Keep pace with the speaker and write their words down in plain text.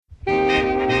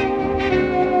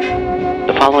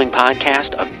following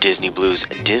podcast of Disney Blues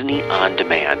Disney On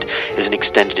Demand is an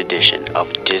extended edition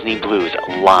of Disney Blues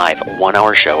live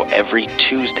 1-hour show every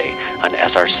Tuesday on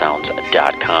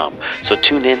srsounds.com. So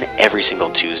tune in every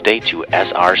single Tuesday to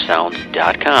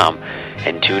srsounds.com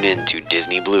and tune in to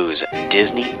Disney Blues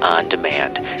Disney On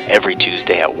Demand every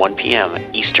Tuesday at 1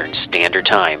 p.m. Eastern Standard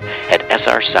Time at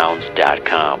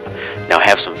srsounds.com. Now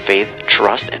have some faith,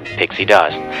 trust, and pixie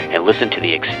dust and listen to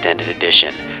the extended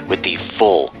edition with the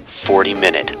full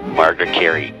 40-minute Margaret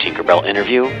Carey Tinkerbell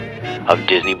interview of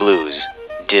Disney Blues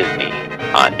Disney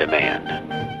On Demand.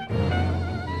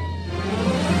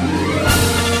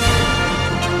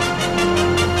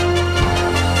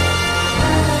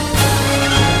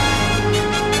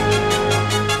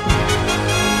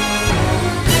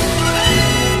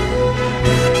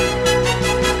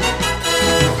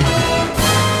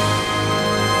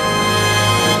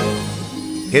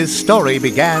 His story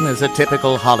began as a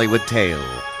typical Hollywood tale.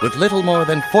 With little more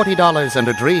than $40 and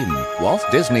a dream, Walt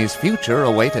Disney's future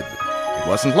awaited. It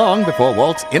wasn't long before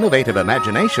Walt's innovative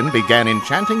imagination began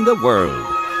enchanting the world.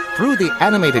 Through the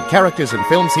animated characters and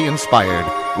films he inspired,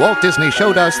 Walt Disney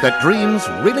showed us that dreams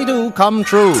really do come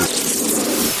true.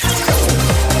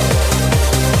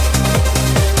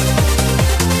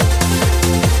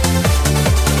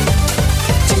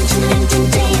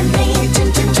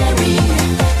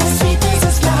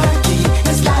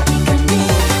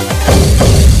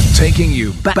 Taking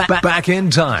you back in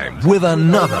time with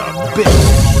another big...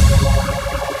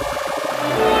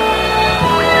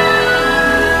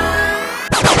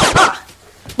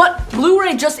 But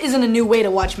Blu-ray just isn't a new way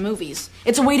to watch movies.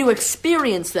 It's a way to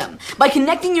experience them. By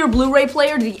connecting your Blu-ray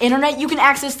player to the internet, you can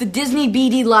access the Disney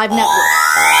BD Live Network.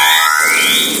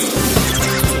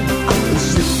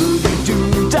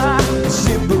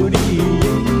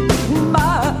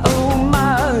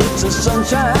 It's a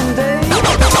sunshine day.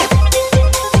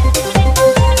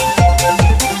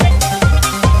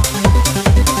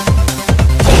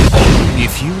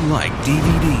 If you like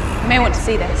DVD, You may want to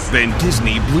see this. then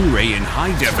Disney Blu-ray in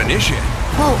high definition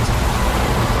Walt,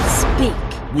 speak.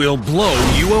 will blow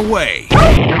you away.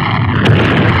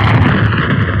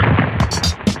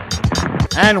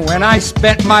 And when I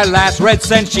spent my last red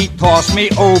cent, she tossed me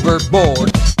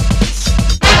overboard.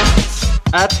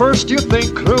 At first you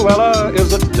think Cruella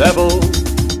is a devil,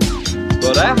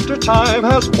 but after time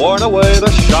has worn away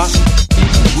the shock,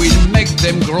 We'll make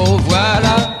them grow,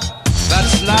 voila.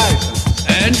 That's life.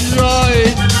 Enjoy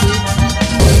it.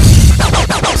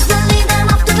 Slowly them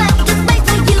off the back to wait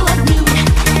for you and me.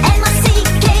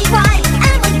 M-I-C-K-Y-L-U-S-E.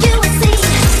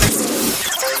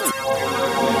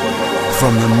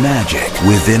 From the magic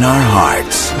within our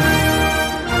hearts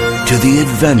to the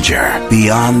adventure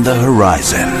beyond the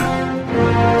horizon,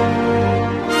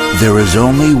 there is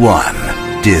only one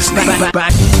Disney.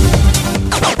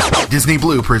 Disney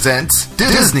Blue presents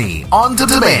Disney On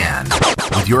Demand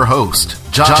with your host,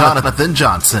 Jonathan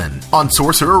Johnson, on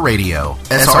Sorcerer Radio,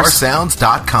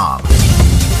 srsounds.com.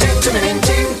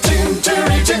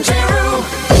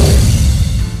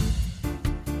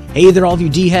 Hey there, all of you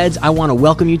D-heads. I want to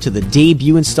welcome you to the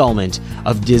debut installment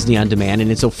of Disney On Demand, and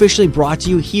it's officially brought to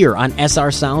you here on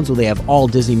SR Sounds, where they have all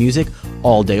Disney music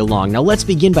all day long. Now, let's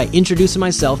begin by introducing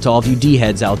myself to all of you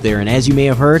D-heads out there, and as you may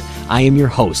have heard, I am your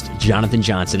host, Jonathan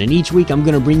Johnson, and each week I'm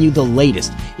going to bring you the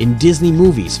latest in Disney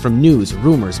movies, from news,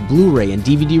 rumors, Blu-ray and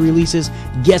DVD releases,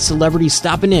 guest celebrities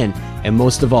stopping in, and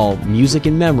most of all, music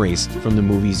and memories from the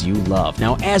movies you love.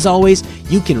 Now, as always,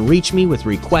 you can reach me with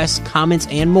requests, comments,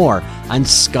 and more on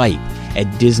Skype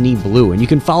at Disney Blue. And you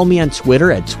can follow me on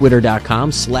Twitter at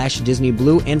twitter.com/Disney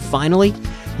Blue. And finally,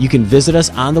 you can visit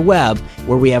us on the web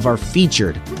where we have our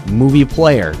featured movie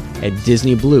player at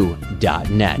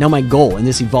DisneyBlue.net. Now, my goal in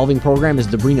this evolving program is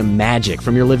to bring the magic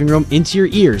from your living room into your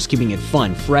ears, keeping it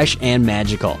fun, fresh, and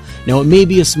magical. Now, it may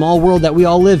be a small world that we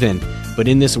all live in, but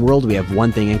in this world, we have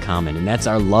one thing in common, and that's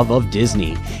our love of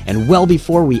Disney. And well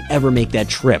before we ever make that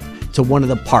trip to one of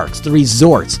the parks, the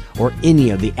resorts, or any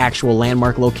of the actual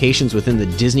landmark locations within the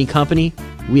Disney company,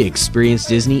 we experience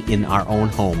Disney in our own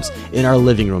homes, in our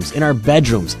living rooms, in our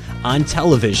bedrooms, on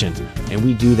television. And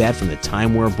we do that from the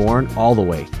time we're born all the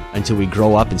way until we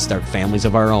grow up and start families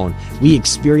of our own. We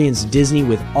experience Disney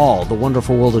with all the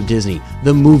wonderful world of Disney,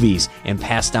 the movies, and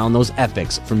pass down those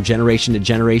epics from generation to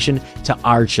generation to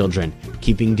our children,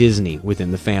 keeping Disney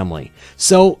within the family.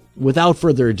 So, without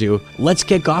further ado, let's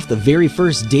kick off the very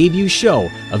first debut show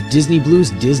of Disney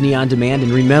Blues Disney On Demand.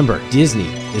 And remember, Disney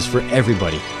is for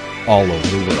everybody all over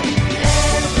the world.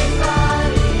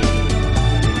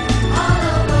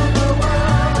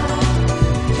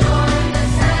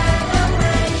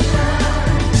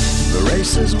 The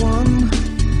race is won,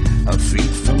 a feat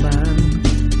for man.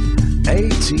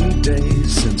 18 20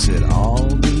 days since it all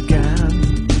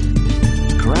began.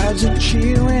 Crowds are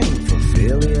cheering for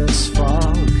Phileas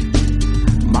Fogg.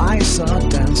 Mice are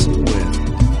dancing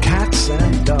with cats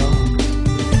and dogs.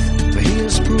 But he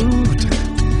has proved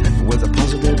with a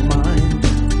positive mind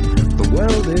the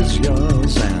world is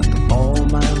yours and all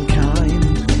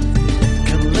mankind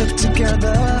can live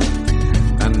together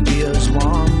and be as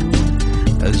one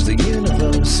as the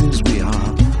universe is. We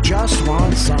are just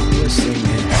one song we're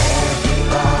singing.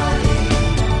 Everybody,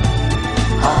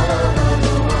 all over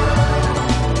the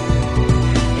world,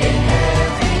 in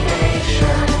every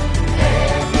nation.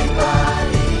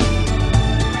 Everybody,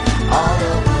 all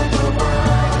over the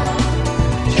world,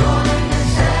 join the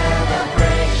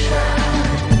celebration.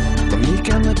 The meek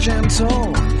and the gentle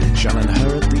shall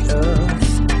inherit the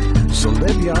earth. So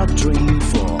live your dream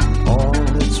for all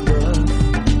it's worth.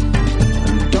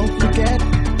 And don't forget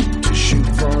to shoot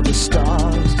for the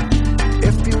stars.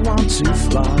 If you want to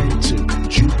fly to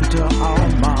Jupiter or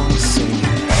Mars, sing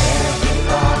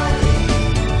everybody,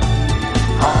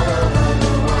 all over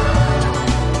the world,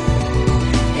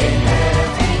 in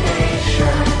every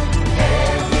nation.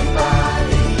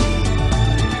 Everybody,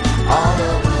 all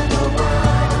over the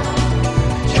world,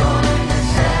 join the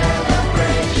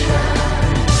celebration.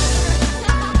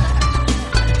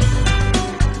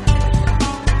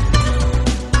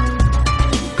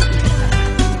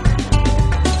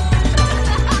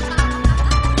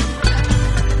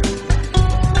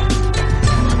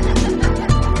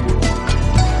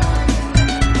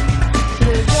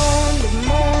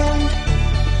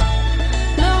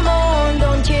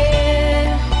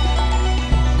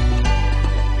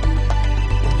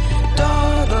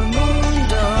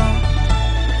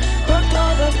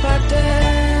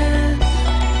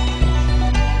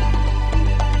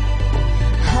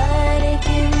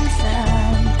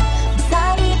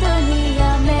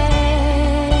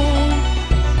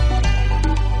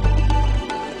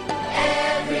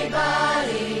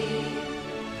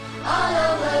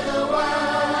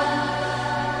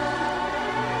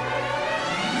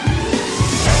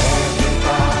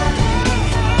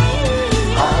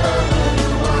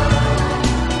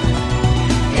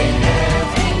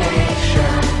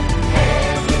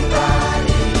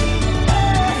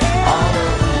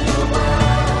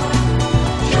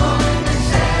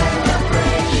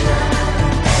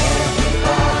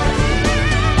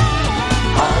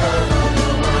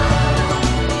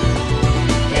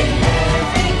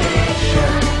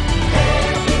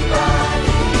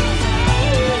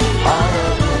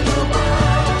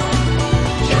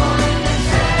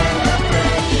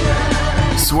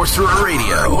 Sorcerer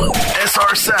Radio,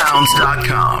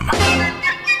 srsounds.com.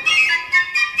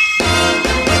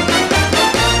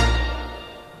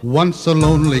 Once a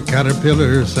lonely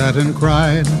caterpillar sat and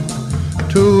cried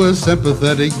to a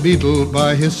sympathetic beetle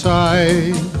by his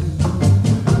side.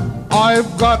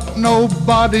 I've got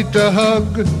nobody to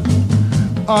hug,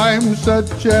 I'm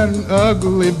such an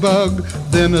ugly bug.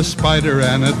 Then a spider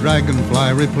and a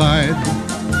dragonfly replied,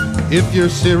 if you're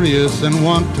serious and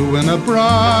want to win a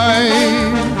prize,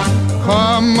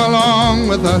 come along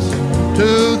with us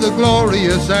to the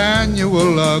glorious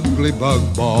annual Ugly Bug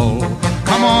Ball.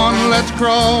 Come on, let's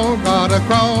crawl, gotta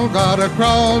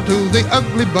crawl to the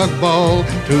Ugly Bug Ball,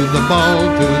 to the ball,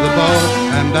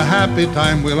 and a happy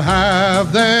time we'll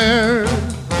have there.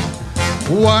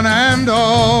 One and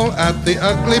all at the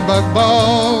Ugly Bug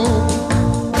Ball.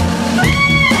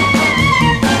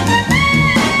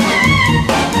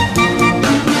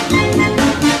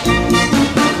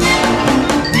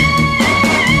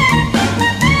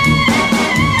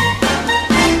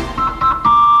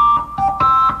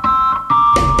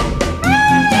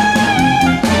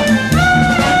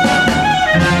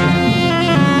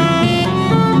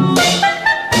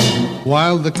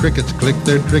 While the crickets clicked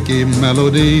their tricky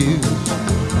melodies,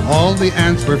 all the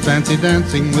ants were fancy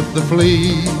dancing with the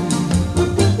fleas.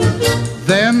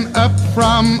 Then up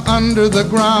from under the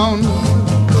ground,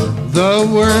 the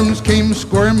worms came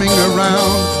squirming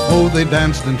around. Oh, they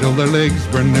danced until their legs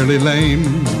were nearly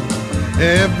lame.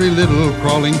 Every little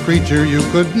crawling creature you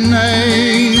could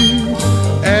name.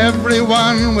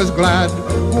 Everyone was glad,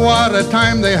 what a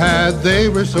time they had. They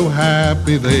were so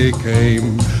happy they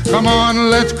came. Come on,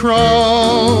 let's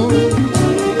crawl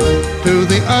to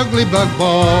the Ugly Bug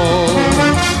Ball,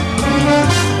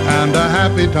 and a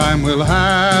happy time we'll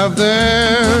have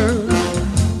there.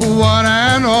 One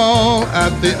and all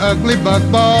at the Ugly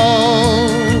Bug Ball.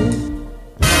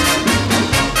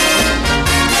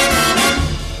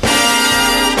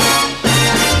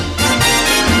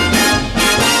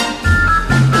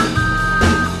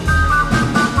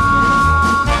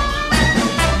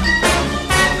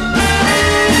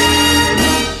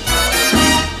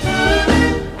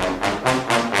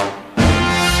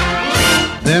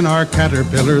 Then our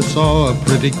caterpillar saw a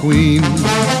pretty queen.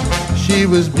 She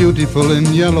was beautiful in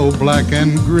yellow, black,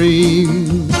 and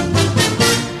green.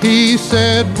 He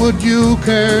said, would you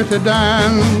care to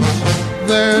dance?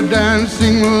 Their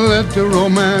dancing led to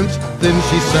romance. Then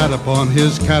she sat upon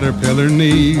his caterpillar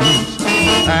knees,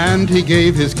 and he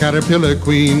gave his caterpillar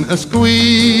queen a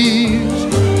squeeze.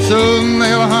 Soon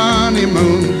they'll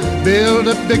honeymoon, build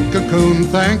a big cocoon,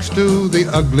 thanks to the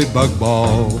ugly bug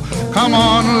ball. Come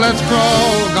on, let's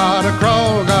crawl, gotta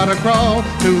crawl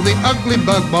to the ugly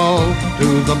bug ball,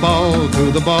 to the ball,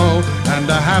 to the ball, and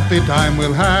a happy time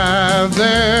we'll have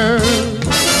there.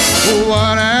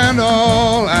 One and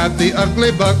all at the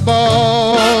ugly bug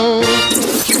ball.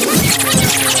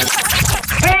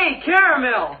 Hey,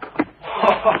 caramel!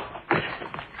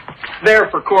 There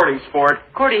for Cordy, sport.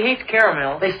 Cordy hates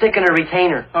caramel. They stick in a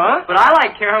retainer. Huh? But I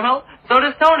like caramel. So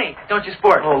does Tony. Don't you,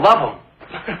 sport? Oh, love them.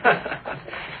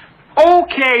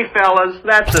 Okay, fellas,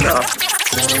 that's enough.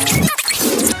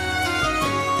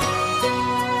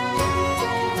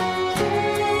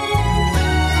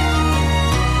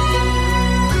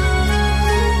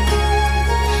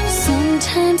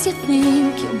 Sometimes you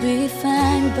think you'll be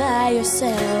fine by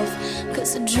yourself,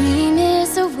 'cause a dream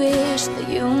is a wish that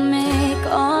you make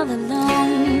all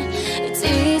alone. It's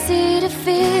easy to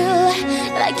feel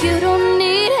like you don't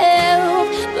need help,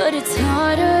 but it's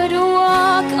harder to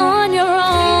walk on your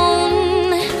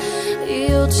own.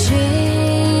 You'll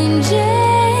change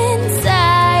inside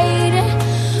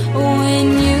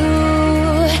when you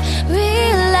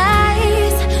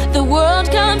realize the world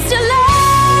comes to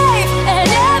life and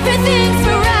everything's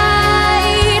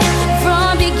right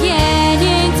from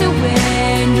beginning to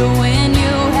end. When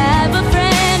you have a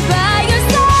friend by your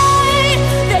side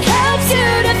that helps you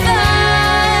to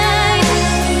find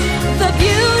the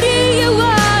beauty you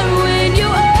are when you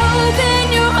open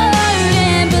your heart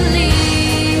and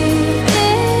believe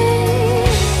in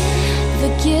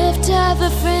the gift of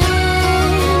a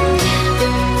friend,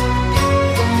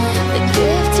 the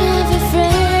gift of a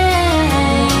friend,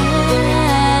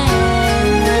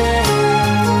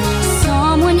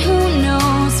 someone who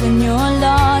knows when you're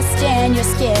lost and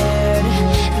you're scared,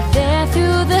 there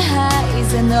through the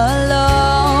highs and the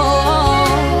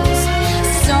lows,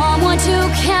 someone to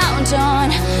count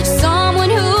on, someone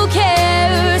who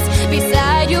cares,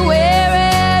 beside you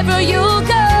wherever you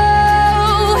go.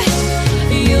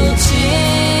 You'll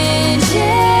change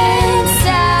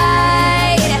inside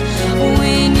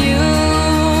when you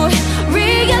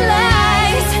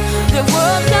realize the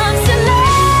world comes to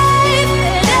life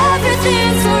and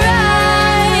everything's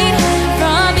right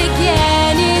from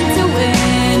beginning to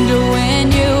end. When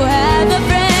you have a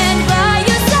friend by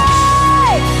your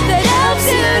side that helps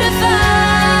you to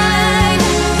find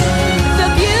the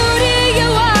beauty you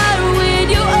are when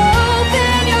you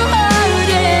open your heart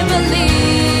and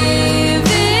believe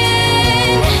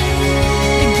in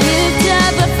the gift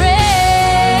of a friend.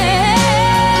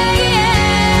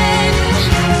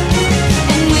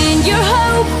 And when your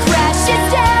hope crashes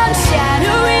down,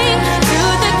 shattering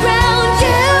through the ground,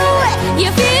 you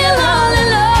feel all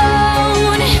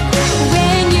alone.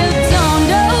 When you don't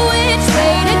know which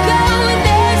way to go,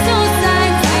 there's no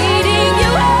sign leading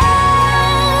you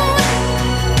home.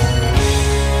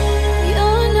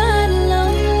 You're not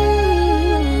alone.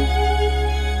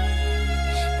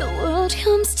 The world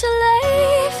comes to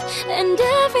life and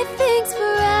everything's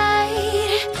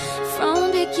bright from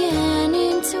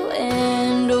beginning to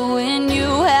end. When you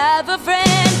have a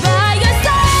friend by your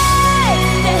side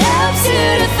that helps you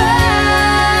to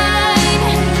find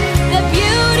the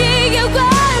beauty you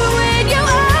got when you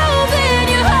open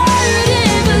your heart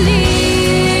and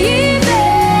believe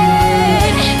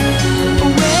it.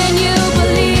 When you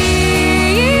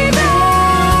believe it,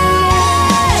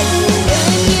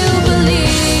 when you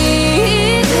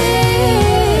believe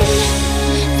it,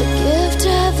 the gift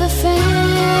of a friend.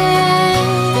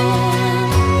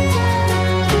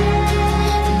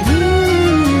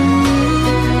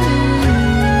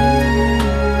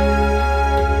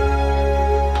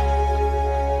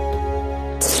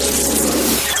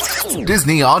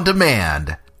 Disney On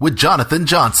Demand with Jonathan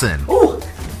Johnson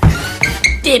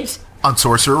Dibs. on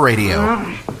Sorcerer Radio.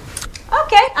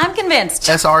 Okay, I'm convinced.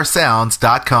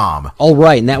 SRSounds.com. All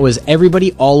right, and that was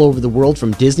everybody all over the world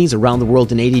from Disney's Around the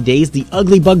World in 80 Days, The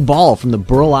Ugly Bug Ball from the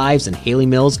Burl Ives and Haley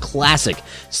Mills classic,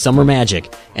 Summer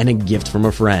Magic, and A Gift from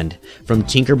a Friend from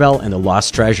Tinkerbell and the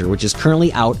Lost Treasure, which is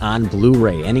currently out on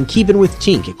Blu-ray. And in keeping with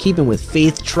Tink, keeping with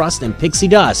Faith, Trust, and Pixie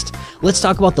Dust, let's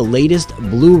talk about the latest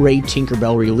Blu-ray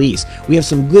Tinkerbell release. We have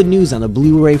some good news on the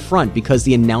Blu-ray front because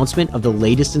the announcement of the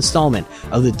latest installment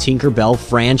of the Tinkerbell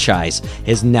franchise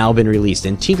has now been released. released,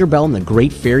 and Tinkerbell and the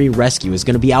Great Fairy Rescue is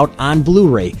going to be out on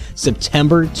Blu-ray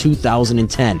September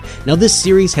 2010. Now, this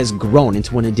series has grown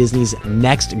into one of Disney's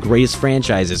next greatest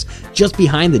franchises, just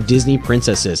behind the Disney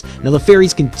princesses. Now, the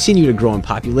fairies continue to grow in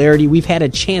popularity. We've had a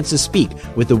chance to speak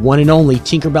with the one and only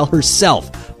Tinkerbell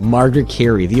herself, Margaret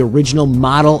Carey, the original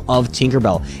model of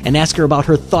Tinkerbell, and ask her about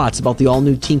her thoughts about the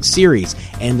all-new Tink series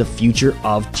and the future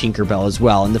of Tinkerbell as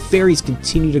well. And the fairies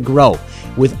continue to grow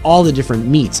with all the different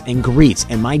meets and greets,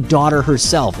 and my daughter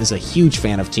herself is a huge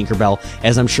fan of Tinkerbell,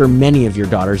 as I'm sure many of your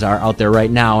daughters are out there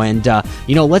right now. And,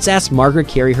 let's ask Margaret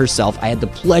Carey herself. I had the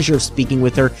pleasure of speaking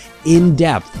with her in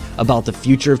depth about the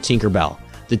future of Tinkerbell,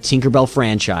 the Tinkerbell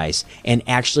franchise, and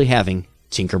actually having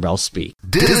Tinkerbell speak.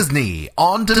 Disney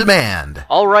on Demand.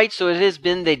 All right, so it has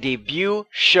been the debut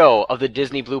show of the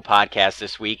Disney Blue podcast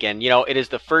this week, and it is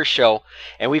the first show,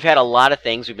 and we've had a lot of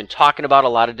things. We've been talking about a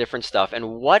lot of different stuff,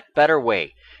 and what better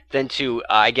way than to,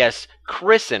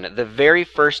 christen the very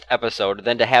first episode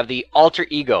than to have the alter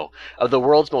ego of the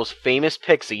world's most famous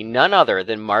pixie, none other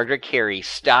than Margaret Carey,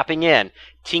 stopping in,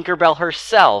 Tinkerbell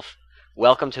herself.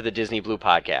 Welcome to the Disney Blue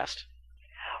podcast.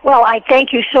 Well, I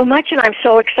thank you so much, and I'm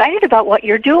so excited about what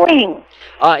you're doing.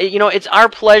 It's our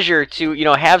pleasure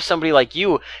to, have somebody like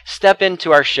you step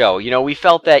into our show. We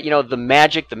felt that, the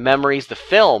magic, the memories, the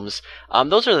films,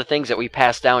 those are the things that we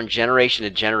pass down generation to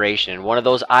generation, and one of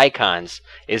those icons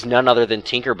is none other than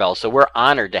Tinkerbell, so we're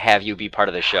honored to have you be part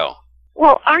of the show.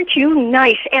 Well, aren't you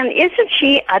nice, and isn't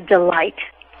she a delight?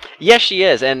 Yes, she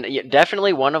is, and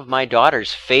definitely one of my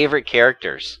daughter's favorite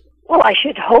characters. Well, I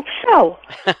should hope so.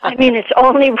 I mean, it's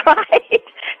only right.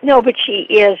 No, but she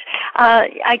is.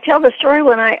 I tell the story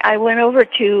when I went over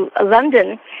to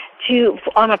London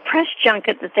on a press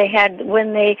junket that they had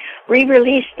when they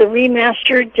re-released the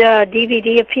remastered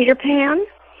DVD of Peter Pan.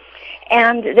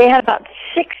 And they had about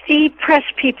 60 press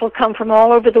people come from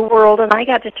all over the world, and I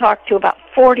got to talk to about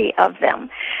 40 of them.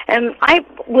 And I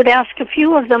would ask a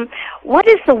few of them, what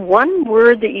is the one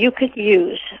word that you could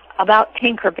use about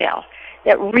Tinkerbell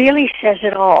that really says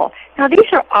it all? Now,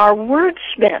 these are our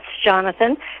wordsmiths,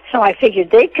 Jonathan, so I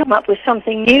figured they'd come up with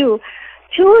something new.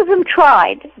 Two of them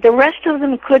tried. The rest of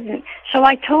them couldn't. So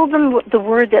I told them the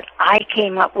word that I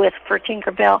came up with for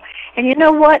Tinkerbell. And you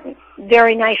know what?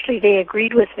 Very nicely, they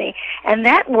agreed with me. And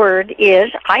that word is,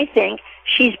 I think,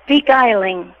 she's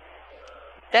beguiling.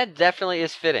 That definitely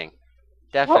is fitting.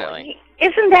 Definitely. Well,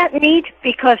 isn't that neat?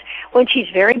 Because when she's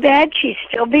very bad, she's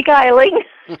still beguiling.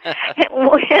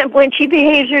 When she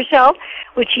behaves herself,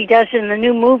 which she does in the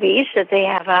new movies that they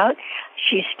have out,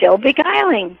 she's still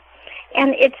beguiling.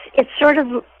 And it's sort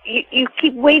of, you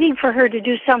keep waiting for her to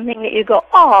do something that you go,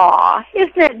 aw,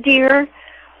 isn't that dear?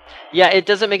 Yeah, it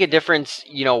doesn't make a difference,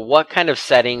 what kind of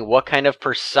setting, what kind of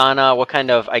persona, what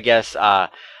kind of,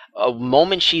 a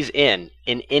moment she's in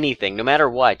anything, no matter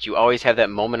what, you always have that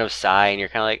moment of sigh, and you're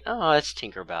kind of like, oh, that's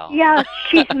Tinkerbell. Yeah,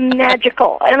 she's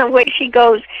magical in the way she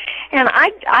goes. And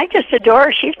I just adore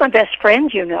her. She's my best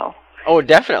friend, Oh,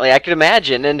 definitely. I could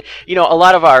imagine. And, a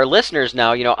lot of our listeners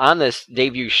now, on this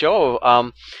debut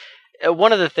show,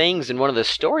 one of the things and one of the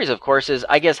stories, of course, is,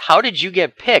 how did you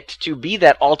get picked to be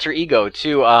that alter ego,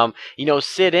 to,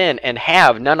 sit in and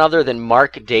have none other than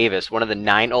Mark Davis, one of the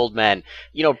 9 old men,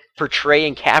 portray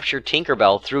and capture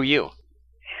Tinkerbell through you?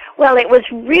 Well, it was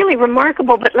really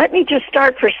remarkable, but let me just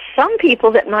start for some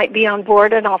people that might be on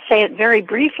board, and I'll say it very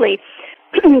briefly,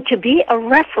 to be a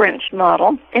reference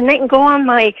model, and they can go on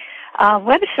my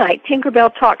website,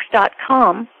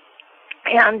 tinkerbelltalks.com,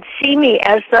 and see me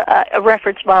as a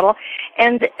reference model.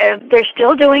 And they're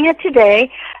still doing it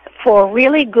today for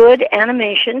really good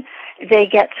animation. They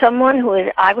get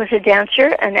someone I was a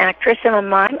dancer, an actress, and a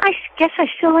mime. I guess I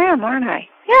still am, aren't I?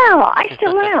 Yeah, I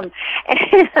still am.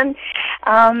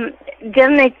 And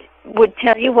then they would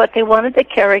tell you what they wanted the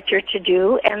character to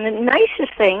do. And the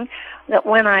nicest thing that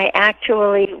when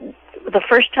the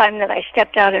first time that I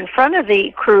stepped out in front of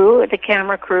the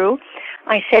camera crew,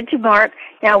 I said to Mark,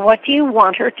 now what do you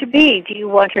want her to be? Do you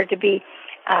want her to be,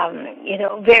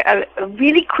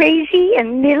 really crazy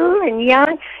and middle and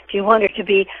young? Do you want her to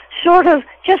be sort of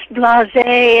just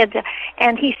blasé?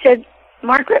 And he said,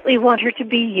 Margaret, we want her to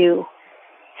be you.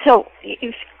 So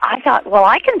I thought, well,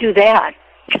 I can do that.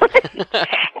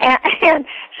 and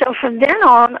so from then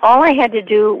on, all I had to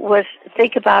do was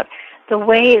think about the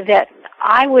way that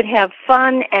I would have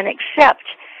fun and accept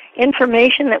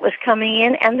information that was coming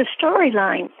in and the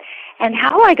storyline. And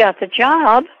how I got the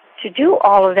job to do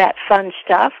all of that fun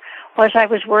stuff was I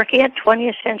was working at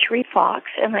 20th Century Fox,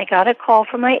 and I got a call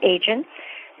from my agent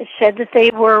that said that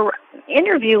they were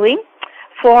interviewing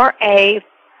for a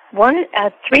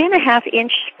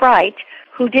 3.5-inch sprite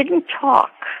who didn't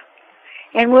talk.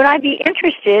 And would I be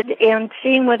interested in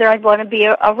seeing whether I'd want to be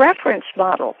a reference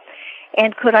model?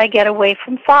 And could I get away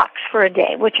from Fox for a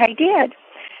day, which I did.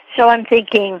 So I'm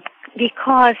thinking,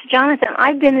 because, Jonathan,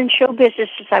 I've been in show business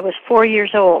since I was 4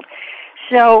 years old.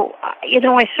 So,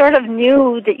 I sort of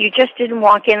knew that you just didn't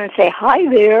walk in and say, hi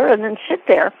there, and then sit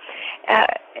there.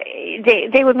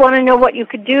 They would want to know what you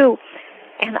could do.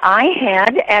 And I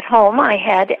had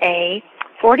a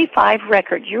 45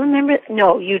 record. You remember?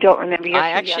 No, you don't remember.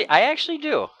 I actually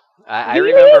do. I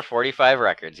remember 45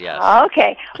 records, yes.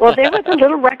 Okay. Well, there were the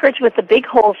little records with the big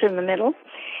holes in the middle.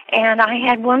 And I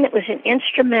had one that was an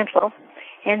instrumental.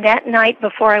 And that night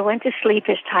before I went to sleep,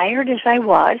 as tired as I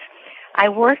was, I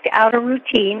worked out a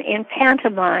routine in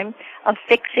pantomime of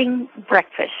fixing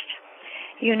breakfast.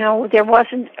 There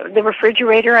wasn't the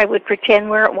refrigerator. I would pretend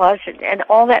where it was and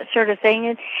all that sort of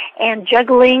thing. And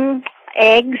juggling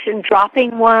eggs and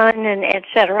dropping one and et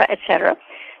cetera, et cetera.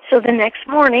 So the next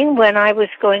morning when I was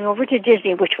going over to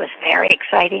Disney, which was very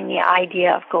exciting, the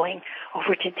idea of going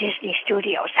over to Disney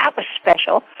Studios, that was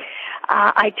special.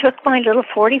 I took my little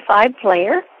 45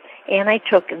 player and I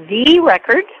took the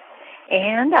record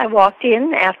and I walked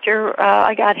in after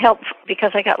I got help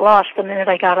because I got lost the minute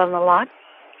I got on the lot.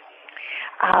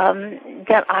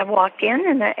 That I walked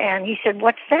in and he said,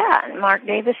 "What's that?" And Mark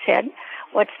Davis said,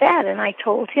 "What's that?" And I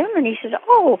told him, and he said,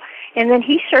 "Oh." And then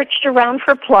he searched around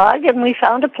for a plug, and we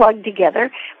found a plug together.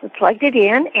 We plugged it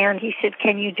in, and he said,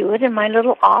 "Can you do it in my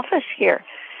little office here?"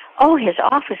 Oh, his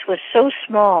office was so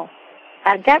small.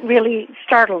 That really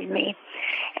startled me.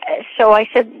 So I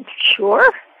said,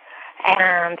 "Sure."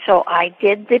 And so I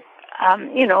did the, it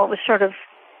was sort of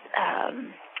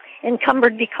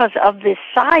encumbered because of the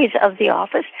size of the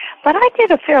office, but I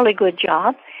did a fairly good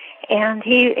job. And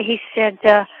he said,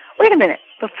 "Wait a minute,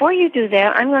 before you do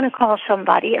that, I'm going to call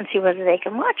somebody and see whether they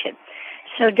can watch it."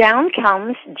 So down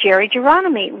comes Jerry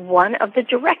Geronimi, one of the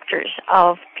directors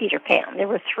of Peter Pan. There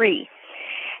were 3.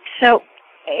 So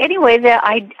anyway,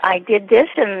 I did this,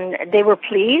 and they were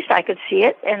pleased. I could see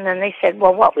it. And then they said,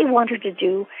 well, what we want her to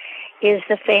do is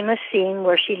the famous scene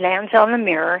where she lands on the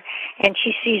mirror and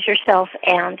she sees herself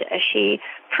and she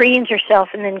preens herself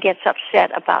and then gets upset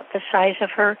about the size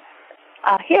of her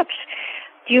hips.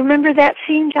 Do you remember that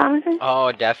scene, Jonathan?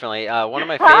 Oh, definitely. One of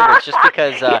my favorites, just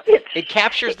because it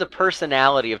captures the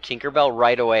personality of Tinkerbell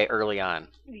right away early on.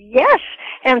 Yes.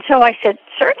 And so I said,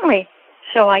 certainly.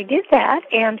 So I did that.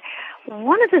 And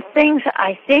one of the things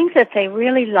I think that they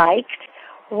really liked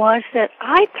was that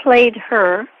I played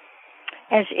her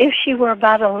as if she were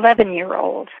about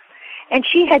 11-year-old. And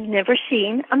she had never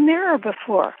seen a mirror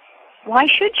before. Why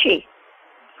should she?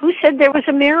 Who said there was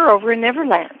a mirror over in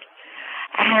Neverland?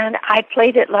 And I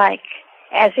played it like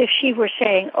as if she were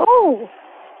saying, oh,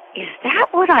 is that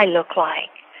what I look like?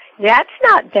 That's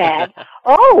not bad.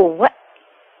 Oh, what?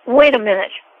 Wait a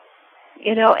minute.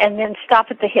 And then stop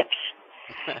at the hips.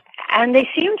 And they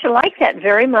seemed to like that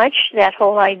very much, that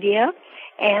whole idea.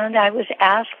 And I was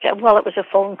asked, well, it was a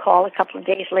phone call a couple of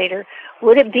days later,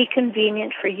 would it be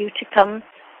convenient for you to come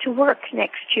to work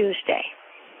next Tuesday?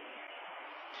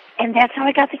 And that's how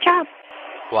I got the job.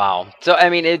 Wow. So, I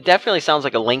mean, it definitely sounds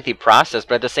like a lengthy process,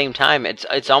 but at the same time,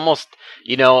 it's almost,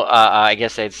 I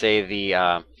guess I'd say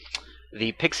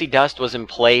the pixie dust was in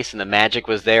place and the magic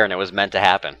was there and it was meant to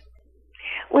happen.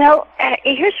 Well,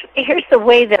 here's the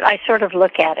way that I sort of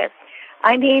look at it.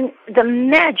 I mean, the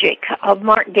magic of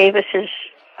Mark Davis's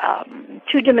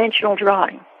two-dimensional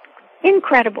drawing,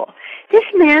 incredible. This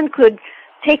man could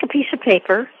take a piece of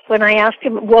paper when I asked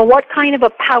him, well, what kind of a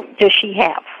pout does she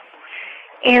have?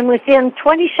 And within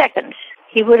 20 seconds,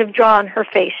 he would have drawn her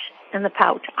face and the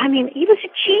pout. I mean, he was a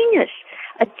genius,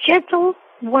 a gentle,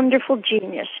 wonderful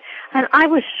genius. And I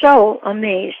was so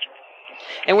amazed.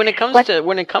 And when it comes to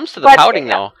the pouting,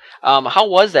 though, how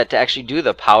was that to actually do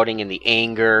the pouting and the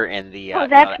anger and the? Oh,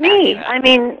 that's me. I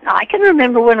mean, I can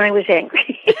remember when I was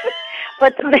angry,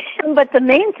 but the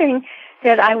main thing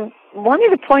that I wanted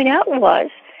to point out was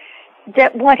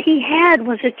that what he had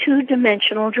was a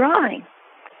two-dimensional drawing.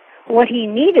 What he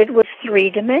needed was 3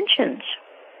 dimensions,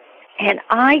 and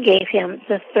I gave him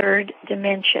the 3rd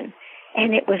dimension,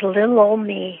 and it was little old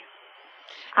me.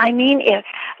 I mean,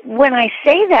 when I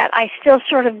say that, I still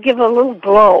sort of give a little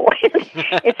glow.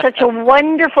 It's such a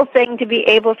wonderful thing to be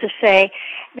able to say,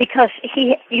 because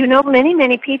many,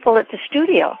 many people at the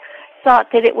studio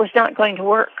thought that it was not going to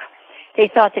work. They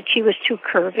thought that she was too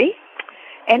curvy.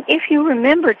 And if you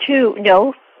remember, too,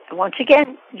 no, once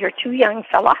again, you're too young,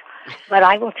 fella, but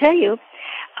I will tell you,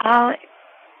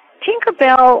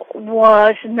 Tinkerbell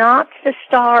was not the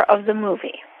star of the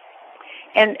movie.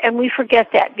 And we forget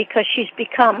that because she's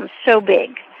become so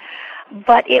big.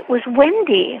 But it was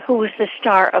Wendy who was the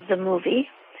star of the movie,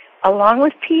 along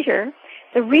with Peter.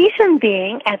 The reason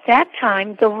being, at that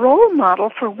time, the role model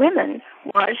for women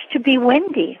was to be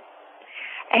Wendy.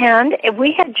 And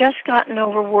we had just gotten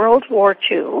over World War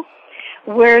II,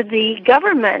 where the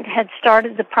government had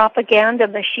started the propaganda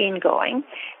machine going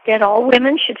that all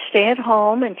women should stay at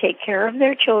home and take care of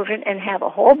their children and have a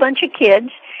whole bunch of kids.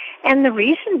 And the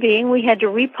reason being, we had to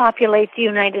repopulate the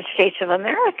United States of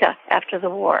America after the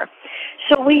war.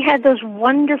 So we had those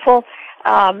wonderful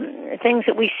things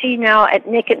that we see now at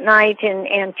Nick at Night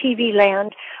and TV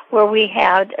Land, where we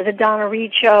had the Donna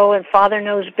Reed Show and Father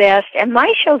Knows Best, and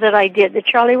my show that I did, the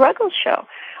Charlie Ruggles Show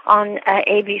on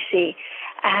ABC.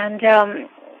 And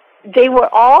they were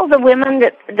all the women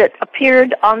that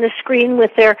appeared on the screen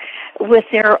with their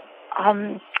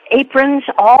aprons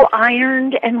all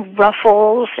ironed and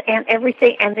ruffles and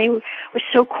everything, and they were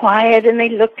so quiet and they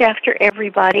looked after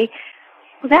everybody.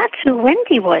 Well, that's who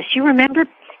Wendy was. Do you remember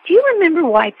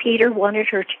why Peter wanted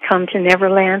her to come to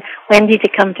Neverland, Wendy to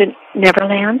come to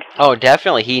Neverland? Oh,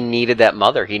 definitely. He needed that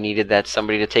mother. He needed that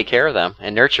somebody to take care of them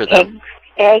and nurture them.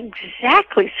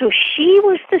 Exactly. So she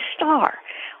was the star.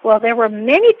 Well, there were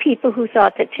many people who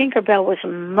thought that Tinkerbell was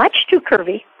much too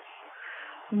curvy,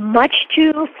 much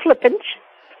too flippant.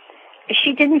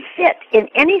 She didn't fit in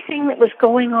anything that was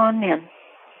going on then.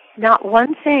 Not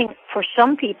one thing for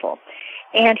some people.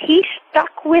 And he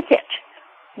stuck with it.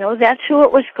 No, that's who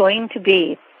it was going to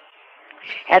be.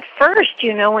 At first,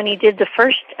 when he did the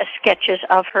first sketches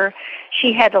of her,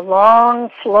 she had a long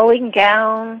flowing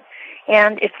gown,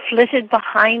 and it flitted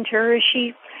behind her as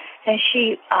she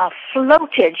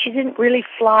floated. She didn't really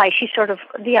fly.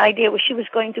 The idea was she was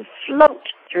going to float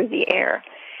through the air.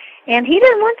 And he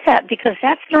didn't want that, because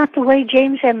that's not the way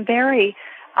James M. Barrie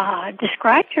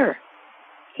described her.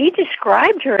 He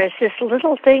described her as this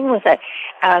little thing with a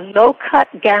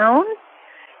low-cut gown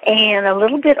and a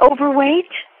little bit overweight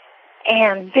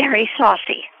and very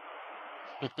saucy.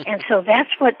 And so that's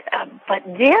what, but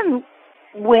then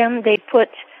when they put,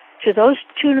 to those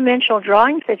two-dimensional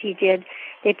drawings that he did,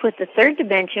 they put the third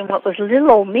dimension, what was little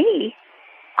old me,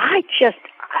 I'm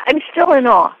still in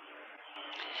awe.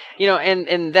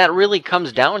 And that really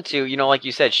comes down to, like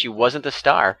you said, she wasn't the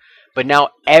star, but now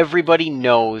everybody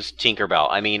knows Tinkerbell.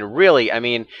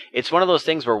 It's one of those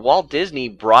things where Walt Disney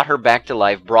brought her back to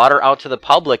life, brought her out to the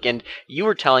public, and you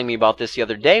were telling me about this the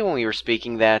other day when we were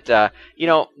speaking that,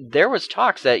 there was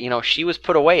talks that, she was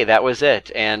put away, that was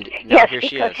it, and now here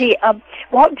she is. Yes, because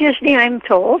Walt Disney, I'm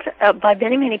told, by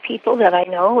many, many people that I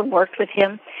know and worked with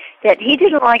him, that he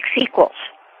didn't like sequels.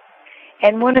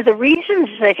 And one of the reasons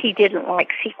that he didn't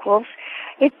like sequels,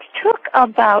 it took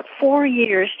about 4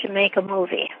 years to make a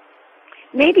movie.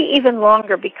 Maybe even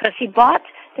longer, because he bought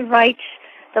the rights,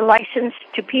 the license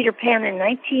to Peter Pan in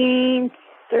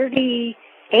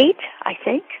 1938, I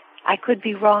think. I could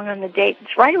be wrong on the date.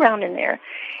 It's right around in there.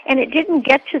 And it didn't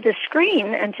get to the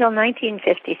screen until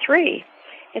 1953.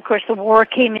 Of course, the war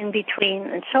came in between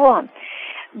and so on.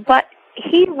 But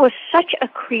he was such a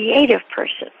creative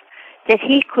person that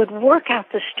he could work out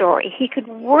the story. He could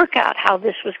work out how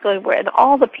this was going to work, and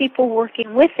all the people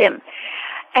working with him.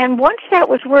 And once that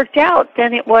was worked out,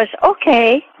 then it was,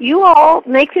 okay, you all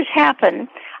make this happen.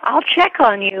 I'll check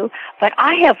on you, but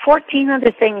I have 14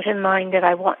 other things in mind that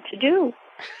I want to do.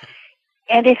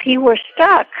 And if he were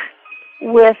stuck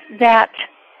with that,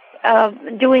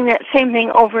 doing that same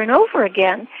thing over and over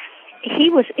again, he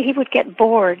would get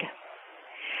bored.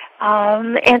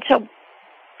 And so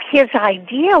his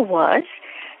idea was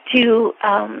to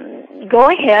go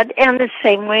ahead, and the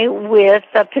same way with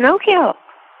Pinocchio.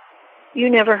 You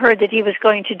never heard that he was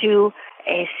going to do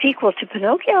a sequel to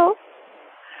Pinocchio.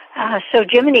 So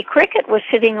Jiminy Cricket was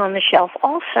sitting on the shelf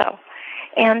also.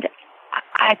 And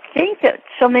I think that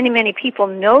so many, many people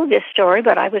know this story,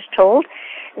 but I was told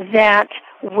that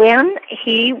when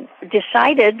he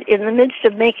decided, in the midst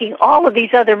of making all of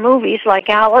these other movies like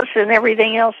Alice and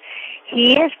everything else,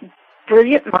 his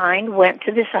brilliant mind went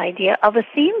to this idea of a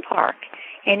theme park,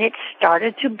 and it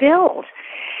started to build.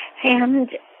 And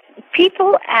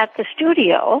people at the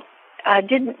studio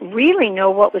didn't really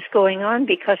know what was going on,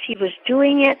 because he was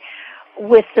doing it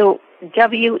with the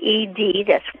WED,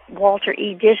 that's Walter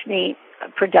E. Disney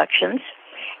Productions,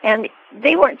 and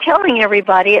they weren't telling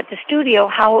everybody at the studio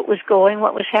how it was going,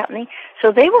 what was happening,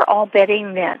 so they were all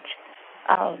betting that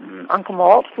Uncle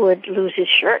Walt would lose his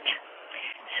shirt.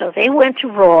 So they went to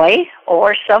Roy,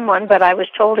 or someone, but I was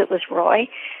told it was Roy,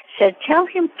 said, tell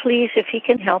him please, if he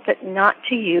can help it, not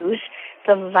to use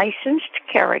the licensed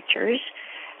characters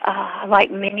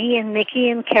like Minnie and Mickey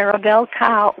and Clarabelle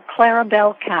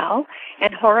Cow,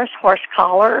 and Horace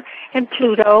Horsecollar and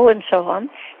Pluto and so on,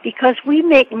 because we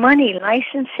make money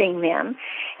licensing them.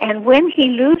 And when he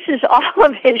loses all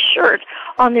of his shirts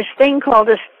on this thing called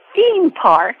a theme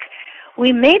park,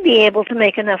 we may be able to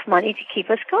make enough money to keep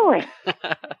us going.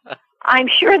 I'm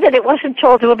sure that it wasn't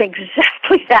told to him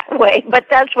exactly that way, but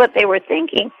that's what they were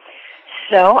thinking.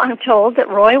 So I'm told that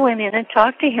Roy went in and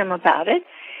talked to him about it,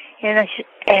 and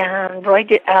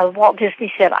Walt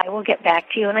Disney said, I will get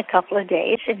back to you in a couple of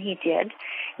days, and he did.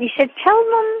 And he said, tell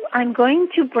them I'm going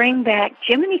to bring back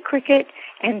Jiminy Cricket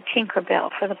and Tinkerbell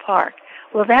for the park.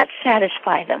 Will that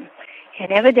satisfy them?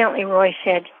 And evidently Roy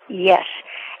said, yes.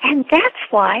 And that's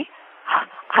why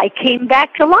I came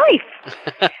back to life.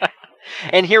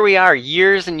 And here we are,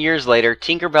 years and years later.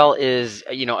 Tinkerbell is,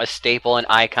 a staple, an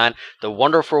icon. The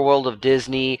Wonderful World of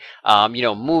Disney,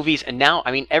 movies, and now,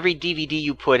 every DVD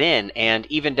you put in, and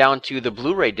even down to the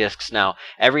Blu-ray discs now,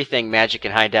 everything magic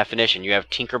in high definition. You have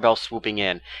Tinkerbell swooping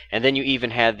in, and then you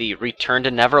even had the Return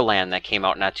to Neverland that came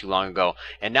out not too long ago.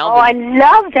 And now, I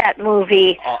love that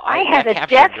movie. I had a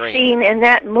death scene in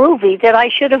that movie that I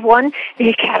should have won the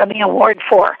Academy Award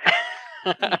for.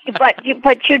 but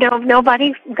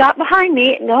nobody got behind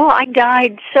me. No, I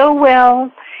died so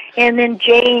well. And then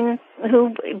Jane,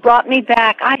 who brought me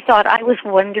back, I thought I was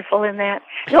wonderful in that.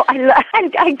 No,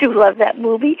 I do love that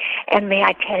movie. And may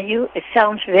I tell you, it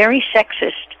sounds very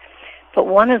sexist, but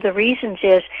one of the reasons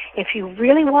is, if you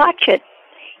really watch it,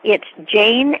 it's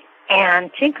Jane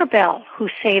and Tinkerbell who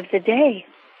save the day.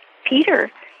 Peter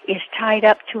is tied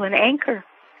up to an anchor.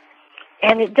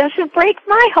 And it doesn't break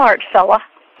my heart, fella.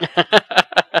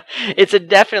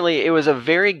 It was a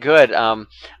very good,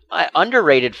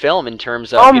 underrated film in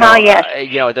terms of,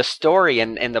 the story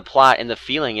and the plot and the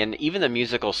feeling, and even the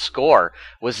musical score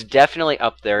was definitely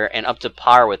up there and up to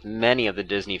par with many of the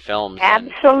Disney films.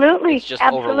 Absolutely,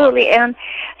 absolutely. And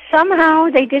somehow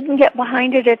they didn't get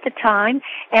behind it at the time,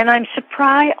 and I'm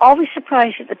always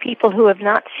surprised at the people who have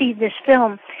not seen this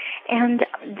film. And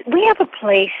we have a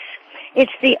place,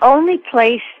 it's the only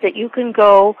place that you can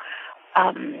go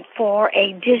for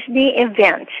a Disney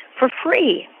event for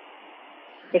free,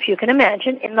 if you can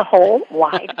imagine, in the whole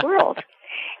wide world.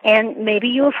 And maybe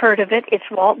you have heard of it. It's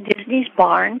Walt Disney's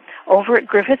Barn over at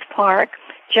Griffith Park,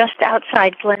 just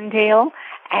outside Glendale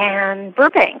and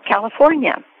Burbank,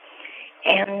 California.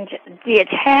 And it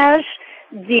has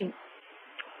the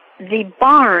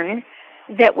barn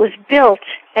that was built,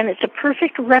 and it's a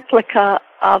perfect replica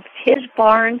of his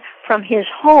barn from his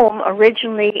home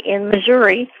originally in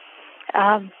Missouri.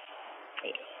 And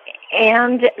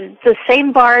the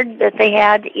same barn that they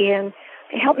had in,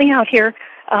 help me out here,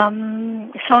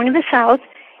 Song of the South,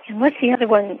 and what's the other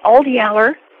one? Old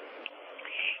Yeller.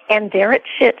 And there it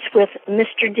sits with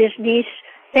Mr. Disney's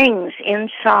things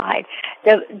inside.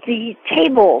 The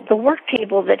table, the work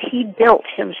table that he built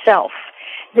himself.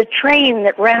 The train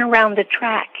that ran around the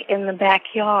track in the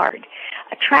backyard.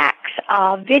 Tracks,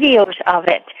 videos of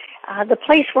it. The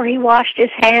place where he washed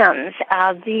his hands.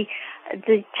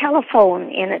 The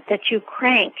telephone in it that you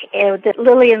crank, that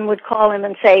Lillian would call him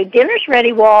and say, dinner's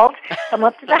ready, Walt, come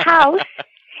up to the house.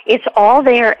 It's all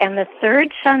there, and the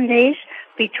third Sundays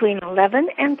between 11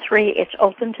 and 3, it's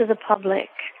open to the public.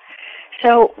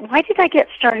 So why did I get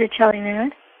started telling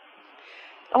that?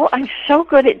 Oh, I'm so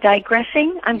good at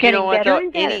digressing. I'm getting better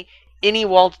and better. Any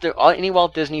Walt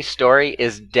Disney story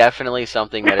is definitely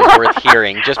something that is worth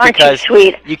hearing, just because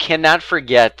you cannot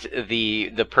forget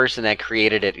the person that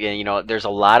created it. There's a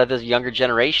lot of the younger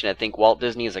generation that think Walt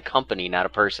Disney is a company, not a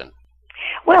person.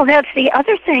 Well, that's the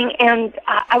other thing, and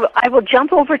I will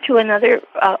jump over to another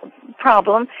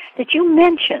problem that you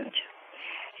mentioned.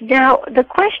 Now, the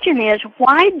question is,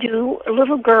 why do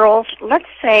little girls, let's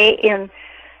say in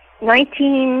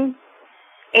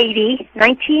 1980,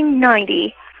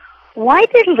 1990, why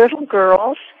did little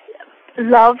girls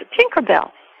love Tinkerbell?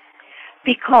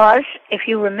 Because if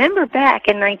you remember back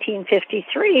in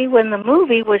 1953, when the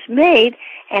movie was made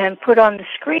and put on the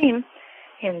screen,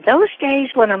 in those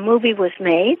days when a movie was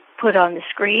made, put on the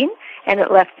screen, and it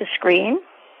left the screen,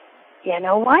 you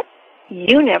know what?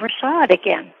 You never saw it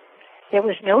again. There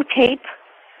was no tape.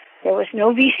 There was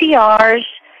no VCRs.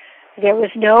 There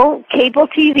was no cable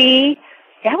TV.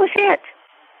 That was it.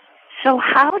 So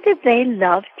how did they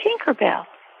love Tinkerbell?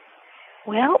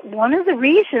 Well, one of the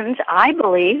reasons, I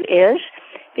believe, is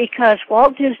because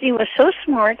Walt Disney was so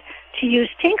smart to use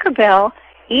Tinkerbell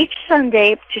each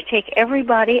Sunday to take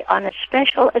everybody on a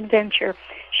special adventure.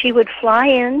 She would fly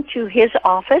into his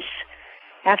office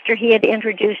after he had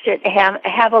introduced it,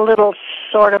 have a little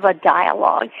sort of a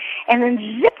dialogue, and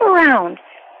then zip around.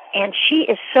 And she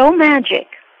is so magic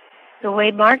the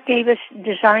way Mark Davis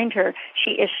designed her,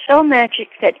 she is so magic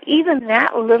that even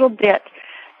that little bit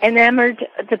enamored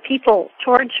the people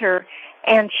towards her,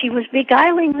 and she was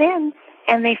beguiling them,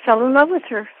 and they fell in love with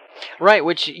her. Right,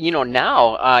 which,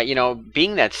 now,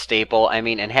 being that staple,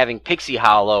 and having Pixie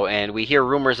Hollow, and we hear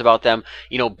rumors about them,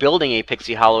 building a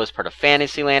Pixie Hollow as part of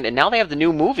Fantasyland, and now they have the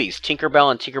new movies, Tinkerbell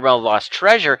and Tinkerbell Lost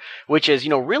Treasure, which is,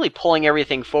 really pulling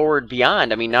everything forward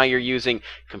beyond. Now you're using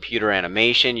computer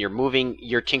animation, you're moving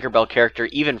your Tinkerbell character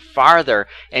even farther,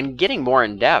 and getting more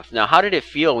in depth. Now, how did it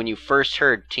feel when you first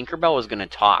heard Tinkerbell was going to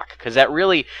talk? Because that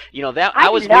really, I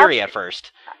was leery at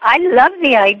first. I love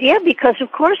the idea because,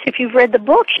 of course, if you've read the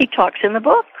book, she talks in the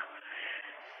book.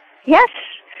 Yes.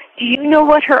 Do you know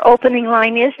what her opening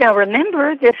line is? Now,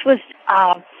 remember, this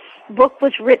book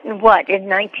was written, in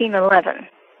 1911?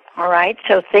 All right?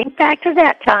 So think back to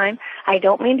that time. I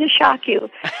don't mean to shock you,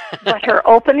 but her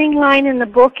opening line in the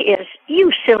book is,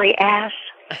 "You silly ass."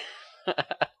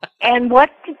 And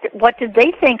what did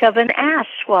they think of an ass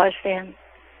was then?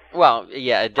 Well,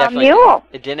 yeah, it definitely A mule.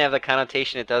 It didn't have the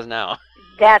connotation it does now.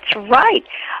 That's right.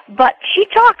 But she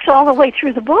talks all the way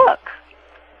through the book.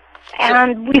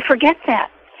 And we forget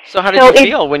that. So how did you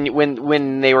feel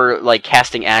when they were like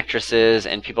casting actresses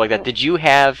and people like that? Did you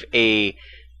have a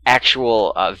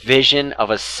actual vision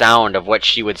of a sound of what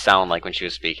she would sound like when she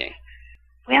was speaking?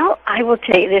 Well, I will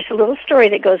tell you, there's a little story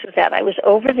that goes with that. I was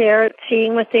over there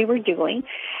seeing what they were doing,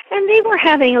 and they were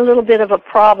having a little bit of a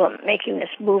problem making this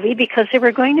movie because they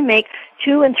were going to make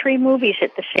 2 and 3 movies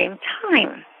at the same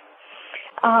time.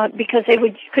 Because they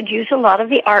could use a lot of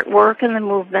the artwork and the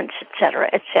movements,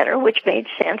 et cetera, which made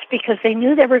sense because they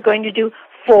knew they were going to do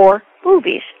 4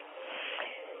 movies.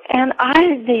 And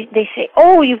they say,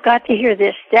 "Oh, you've got to hear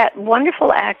this." That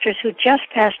wonderful actress who just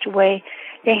passed away,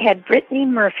 they had Brittany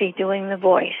Murphy doing the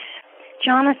voice.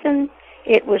 Jonathan,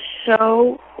 it was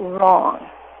so wrong.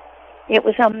 It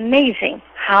was amazing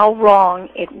how wrong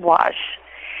it was.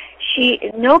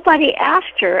 Nobody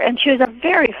asked her, and she was a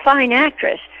very fine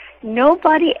actress.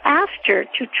 Nobody asked her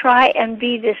to try and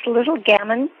be this little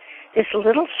gammon, this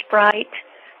little sprite,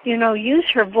 use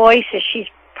her voice as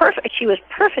she was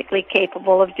perfectly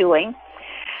capable of doing.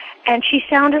 And she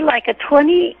sounded like a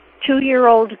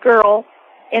 22-year-old girl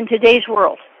in today's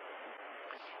world.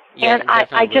 Yeah, and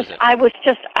I was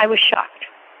shocked.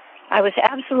 I was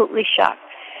absolutely shocked.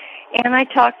 And I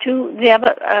talked to Deb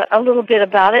a little bit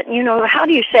about it. How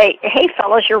do you say, "Hey,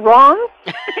 fellas, you're wrong"?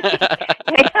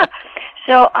 Yeah.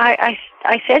 So I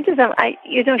said to them,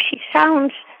 she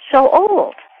sounds so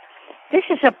old. This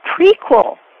is a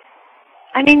prequel.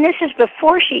 This is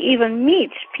before she even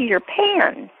meets Peter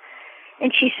Pan.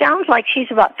 And she sounds like she's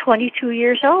about 22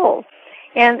 years old.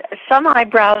 And some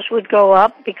eyebrows would go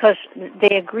up because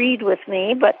they agreed with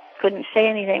me but couldn't say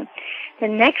anything. The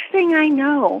next thing I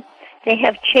know, they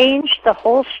have changed the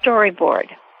whole storyboard.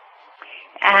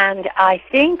 And I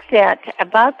think that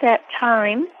about that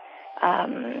time,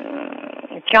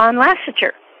 John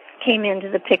Lasseter came into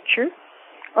the picture,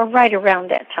 or right around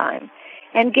that time,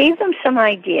 and gave them some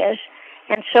ideas.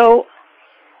 And so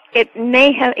he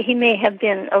may have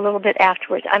been a little bit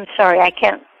afterwards. I'm sorry, I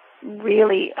can't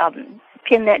really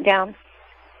pin that down.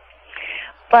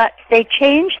 But they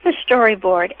changed the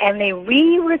storyboard, and they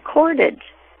re-recorded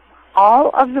all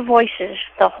of the voices,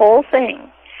 the whole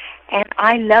thing. And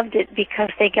I loved it because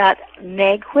they got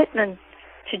Meg Whitman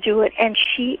to do it, and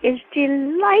she is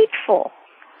delightful.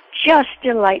 Just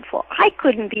delightful. I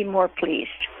couldn't be more pleased.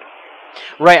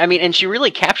 Right, and she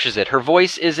really captures it. Her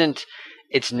voice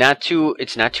it's not too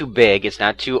big, it's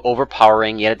not too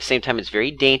overpowering, yet at the same time it's very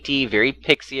dainty, very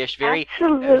pixie-ish,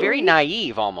 very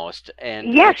naive almost.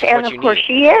 And yes, and of course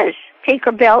she is.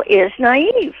 Tinkerbell is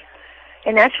naive.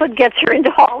 And that's what gets her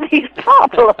into all these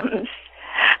problems.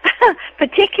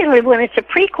 Particularly when it's a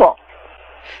prequel.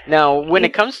 Now, when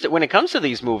it comes to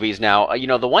these movies now,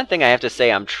 the one thing I have to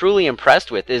say I'm truly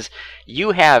impressed with is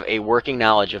you have a working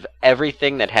knowledge of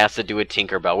everything that has to do with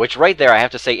Tinkerbell, which right there I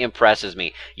have to say impresses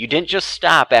me. You didn't just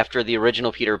stop after the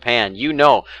original Peter Pan.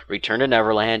 Return to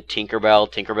Neverland,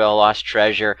 Tinkerbell Lost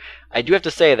Treasure. I do have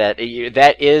to say that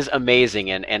is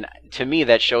amazing, and to me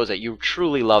that shows that you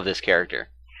truly love this character.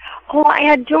 Oh,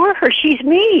 I adore her. She's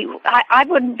me. I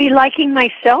wouldn't be liking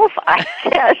myself, I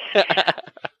guess.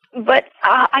 But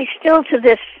I still, to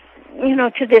this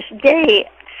day,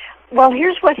 well,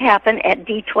 here's what happened at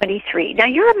D23. Now,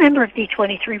 you're a member of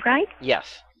D23, right?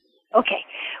 Yes. Okay.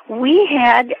 We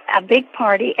had a big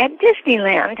party at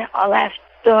Disneyland last,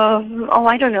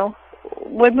 I don't know,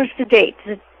 when was the date?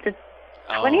 The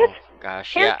 20th? Oh,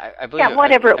 gosh, yeah, I believe,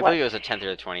 whatever I it was. believe it was the 10th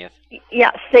or the 20th.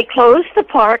 Yes, they closed the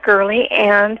park early,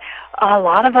 and a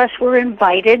lot of us were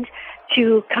invited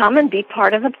to come and be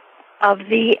part of the of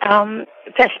the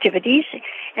festivities,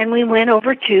 and we went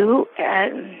over to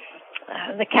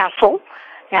the castle,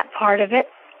 that part of it,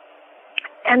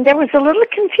 and there was a little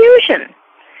confusion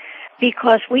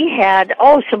because we had,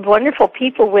 some wonderful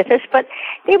people with us, but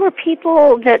they were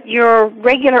people that your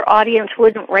regular audience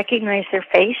wouldn't recognize their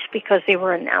face because they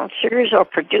were announcers or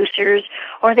producers,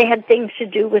 or they had things to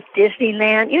do with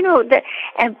Disneyland,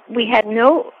 and we had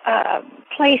no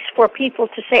place for people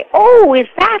to say, oh, is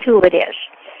that who it is?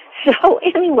 So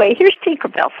anyway, here's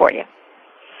Tinkerbell for you.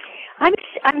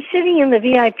 I'm sitting in the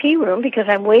VIP room because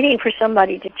I'm waiting for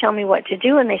somebody to tell me what to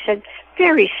do, and they said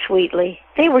very sweetly,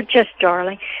 they were just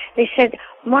darling, they said,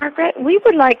 Margaret, we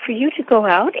would like for you to go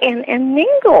out and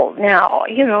mingle now,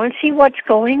 and see what's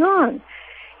going on.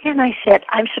 And I said,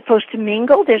 I'm supposed to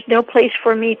mingle? There's no place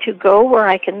for me to go where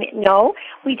I can, no,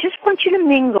 we just want you to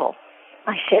mingle.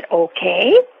 I said,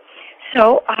 okay.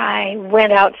 So I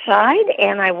went outside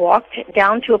and I walked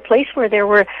down to a place where there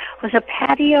was a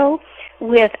patio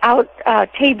with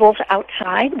tables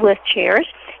outside with chairs,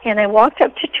 and I walked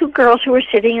up to two girls who were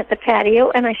sitting at the patio,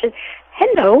 and I said,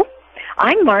 hello,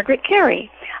 I'm Margaret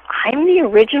Carey. I'm the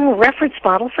original reference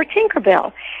model for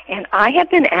Tinkerbell, and I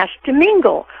have been asked to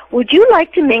mingle. Would you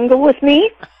like to mingle with me?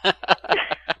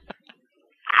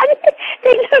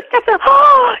 They looked up and,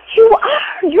 oh,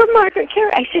 you're Margaret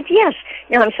Carey. I said, yes.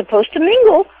 Now I'm supposed to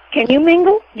mingle. Can you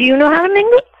mingle? Do you know how to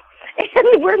mingle?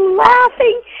 And we're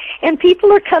laughing, and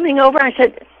people are coming over. I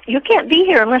said, you can't be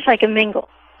here unless I can mingle.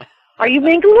 Are you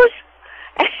mingleless?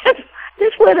 And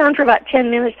this went on for about 10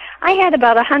 minutes. I had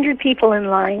about 100 people in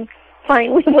line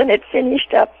finally when it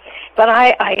finished up. But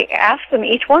I asked them,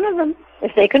 each one of them,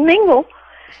 if they could mingle.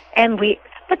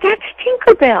 But that's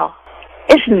Tinkerbell,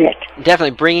 isn't it?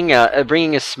 Definitely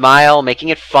bringing a smile, making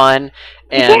it fun,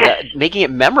 and making it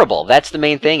memorable. That's the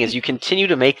main thing, is you continue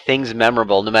to make things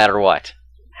memorable no matter what.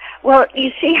 Well, you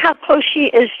see how close she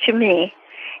is to me.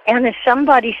 And as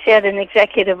somebody said, an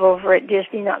executive over at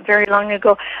Disney not very long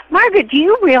ago, Margaret, do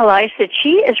you realize that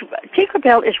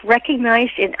Tinkerbell is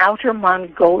recognized in Outer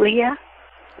Mongolia?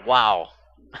 Wow.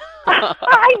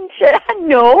 I said,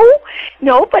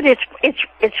 no, but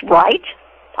it's right.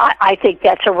 I think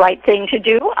that's a right thing to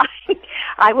do.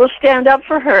 I will stand up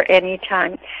for her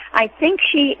anytime. I think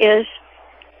she is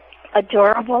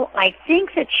adorable. I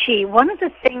think that one of the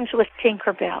things with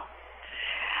Tinkerbell,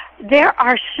 there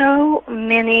are so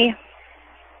many,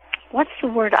 what's the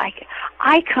word,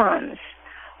 icons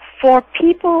for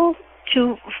people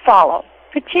to follow,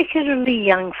 particularly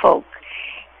young folk.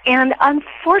 And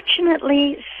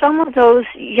unfortunately, some of those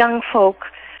young folk,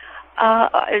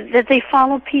 that they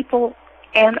follow people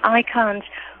and icons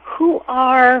who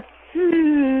are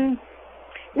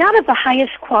not of the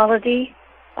highest quality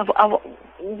of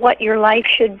what your life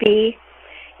should be.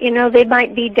 They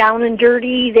might be down and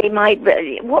dirty. They might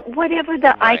be, whatever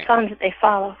the icons that they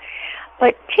follow.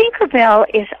 But Tinkerbell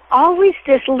is always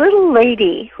this little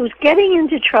lady who's getting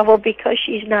into trouble because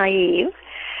she's naive.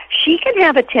 She can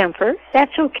have a temper.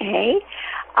 That's okay.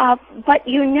 But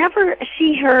you never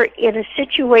see her in a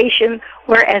situation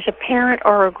where, as a parent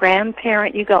or a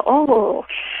grandparent, you go, oh,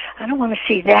 I don't want to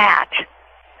see that.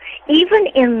 Even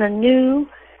in the new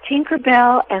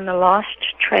Tinkerbell and the Lost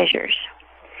Treasures,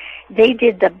 they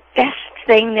did the best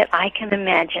thing that I can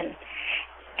imagine.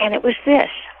 And it was this.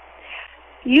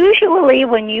 Usually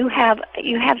when you have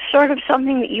sort of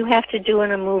something that you have to do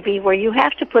in a movie where you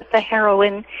have to put the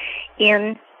heroine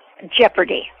in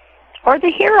jeopardy, or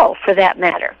the hero for that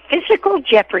matter, physical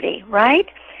jeopardy, right?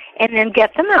 And then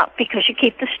get them out because you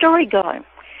keep the story going.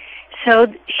 So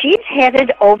she's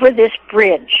headed over this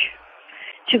bridge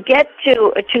to get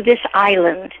to this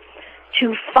island,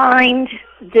 to find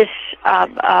this,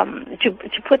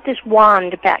 to put this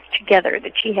wand back together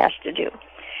that she has to do.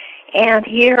 And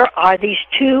here are these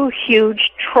two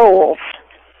huge trolls,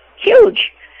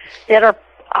 huge, that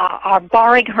are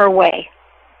barring her way.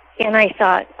 And I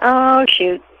thought, oh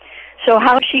shoot. So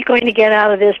how is she going to get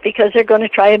out of this? Because they're going to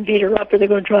try and beat her up, or they're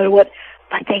going to try to what?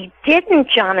 But they didn't,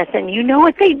 Jonathan. You know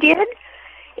what they did?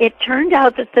 It turned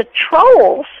out that the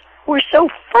trolls were so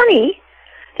funny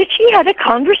that she had a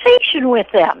conversation with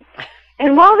them.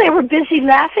 And while they were busy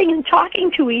laughing and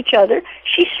talking to each other,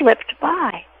 she slipped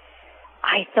by.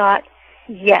 I thought,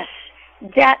 yes,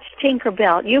 that's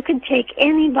Tinkerbell. You can take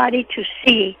anybody to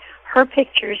see her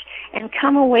pictures and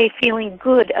come away feeling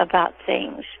good about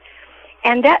things.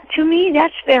 And that, to me,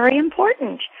 that's very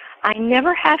important. I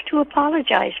never have to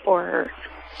apologize for her.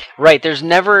 Right, there's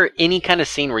never any kind of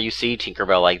scene where you see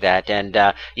Tinkerbell like that. And,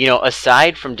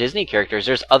 aside from Disney characters,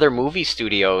 there's other movie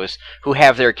studios who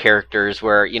have their characters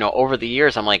where, over the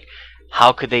years, I'm like,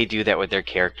 how could they do that with their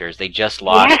characters? They just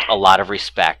lost Yes. a lot of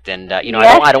respect, and you know,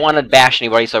 Yes. I don't want to bash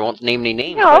anybody, so I won't name any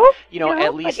names. No, but, you know, no,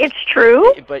 at least but it's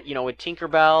true. But you know, with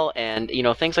Tinkerbell and you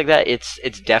know things like that, it's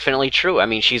definitely true. I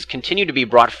mean, she's continued to be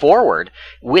brought forward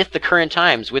with the current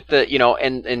times, with the you know,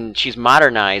 and she's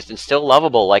modernized and still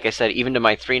lovable. Like I said, even to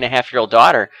my 3.5-year-old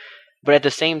daughter. But at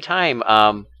the same time,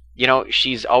 you know,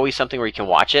 she's always something where you can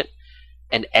watch it.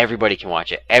 And everybody can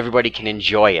watch it. Everybody can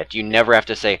enjoy it. You never have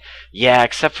to say, yeah,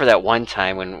 except for that one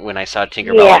time when I saw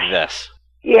Tinkerbell Yes. like this.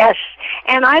 Yes,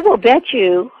 and I will bet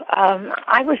you,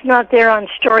 I was not there on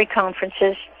story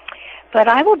conferences, but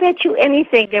I will bet you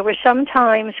anything. There were some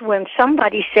times when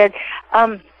somebody said,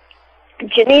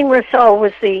 Janine Rousseau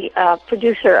was the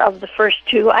producer of the first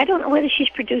two. I don't know whether she's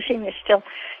producing this still.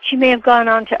 She may have gone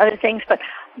on to other things, but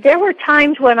there were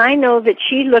times when I know that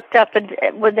she looked up and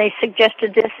when they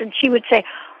suggested this, and she would say,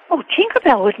 "Oh,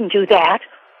 Tinkerbell wouldn't do that."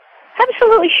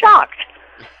 Absolutely shocked.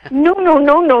 No, no,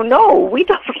 no, no, no. We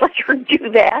don't let her do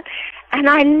that. And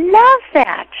I love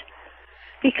that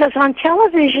because on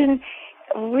television,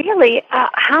 really,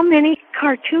 how many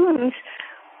cartoons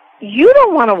you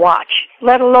don't want to watch,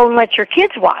 let alone let your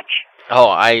kids watch? Oh,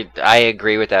 I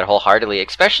agree with that wholeheartedly,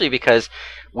 especially because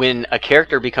when a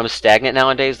character becomes stagnant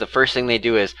nowadays, the first thing they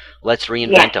do is, let's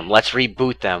reinvent Yes. them, let's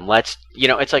reboot them, let's, you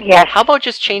know, it's like, Yes. how about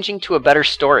just changing to a better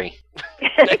story?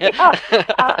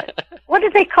 What do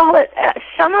they call it?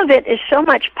 Some of it is so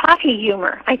much potty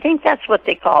humor. I think that's what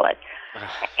they call it.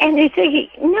 And they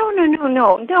think,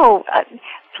 no.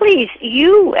 Please,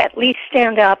 you at least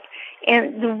stand up.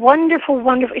 And the wonderful,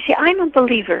 wonderful... See, I'm a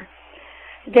believer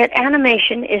that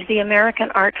animation is the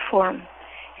American art form.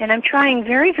 And I'm trying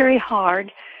very, very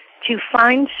hard to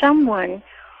find someone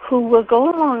who will go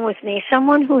along with me,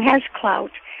 someone who has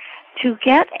clout, to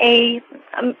get a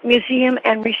museum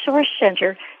and resource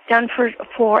center done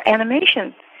for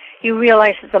animation. You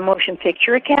realize that the Motion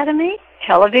Picture Academy,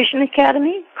 Television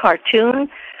Academy, Cartoon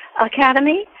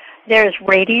Academy, there's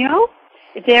radio,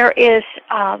 there is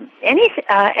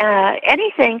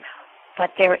anything,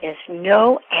 but there is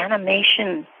no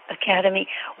animation academy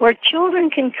where children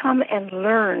can come and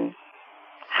learn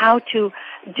how to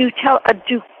do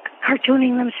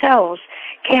cartooning themselves.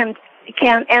 And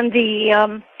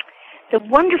the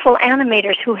wonderful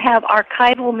animators who have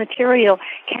archival material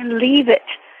can leave it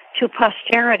to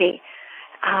posterity.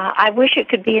 I wish it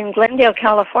could be in Glendale,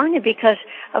 California, because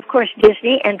of course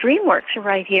Disney and DreamWorks are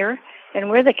right here, and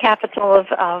we're the capital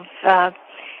of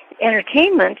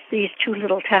entertainment, these two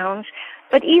little towns.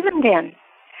 But even then,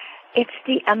 it's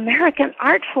the American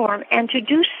art form, and to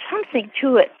do something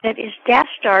to it that is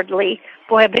dastardly,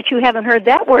 boy, I bet you haven't heard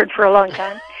that word for a long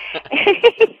time,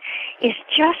 is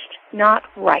just not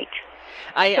right.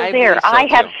 I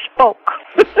have spoke.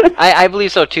 I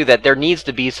believe so too, that there needs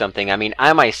to be something. I mean,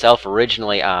 I myself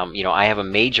originally, you know, I have a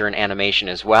major in animation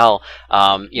as well.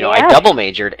 You know, I double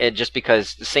majored just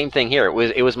because the same thing here.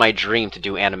 It was my dream to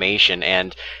do animation,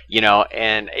 and you know,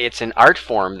 and it's an art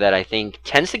form that I think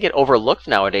tends to get overlooked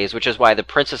nowadays, which is why The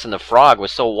Princess and the Frog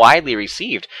was so widely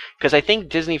received. Because I think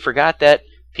Disney forgot that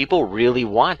people really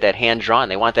want that hand drawn.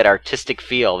 They want that artistic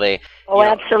feel. They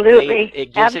absolutely.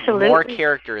 It gives it more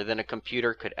character than a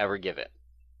computer could ever give it.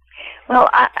 Well,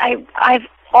 I've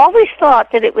always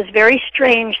thought that it was very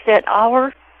strange that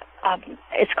our,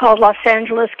 it's called Los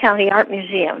Angeles County Art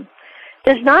Museum,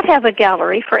 does not have a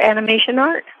gallery for animation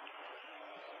art.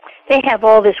 They have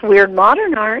all this weird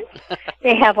modern art.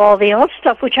 They have all the old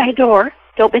stuff, which I adore.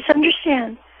 Don't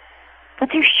misunderstand. But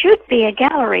there should be a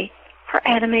gallery for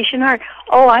animation art.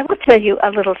 Oh, I will tell you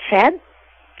a little sad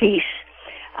piece.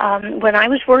 When I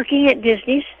was working at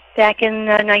Disney's back in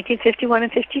 1951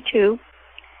 and 52,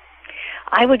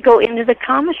 I would go into the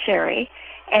commissary,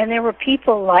 and there were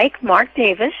people like Mark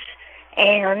Davis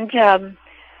and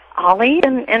Ollie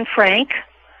and Frank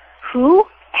who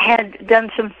had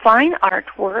done some fine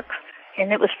artwork,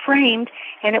 and it was framed,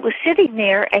 and it was sitting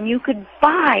there, and you could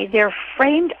buy their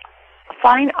framed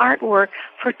fine artwork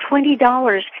for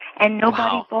 $20, and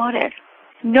nobody bought it.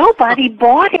 Nobody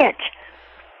bought it.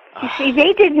 You see,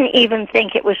 they didn't even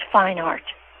think it was fine art.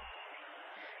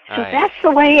 So that's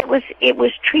the way it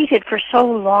was treated for so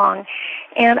long.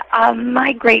 And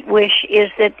my great wish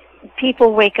is that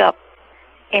people wake up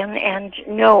and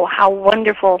know how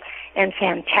wonderful and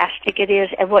fantastic it is,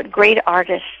 and what great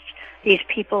artists these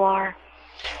people are.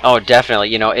 Oh, definitely.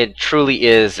 You know, it truly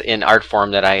is an art form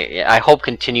that I hope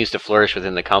continues to flourish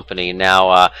within the company.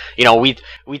 Now, you know, we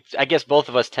I guess both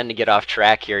of us tend to get off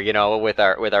track here, you know, with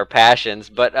our passions.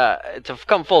 But to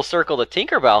come full circle to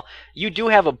Tinkerbell, you do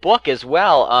have a book as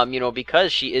well. You know,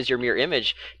 because she is your mirror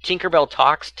image. Tinkerbell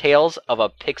Talks: Tales of a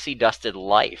Pixie Dusted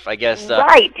Life. I guess.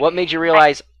 Right. What made you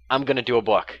realize I'm going to do a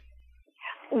book?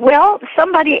 Well,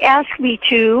 somebody asked me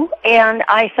to, and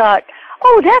I thought,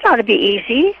 oh, that ought to be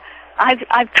easy.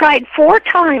 I've tried 4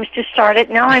 times to start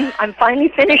it. Now I'm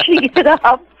finally finishing it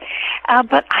up,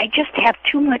 but I just have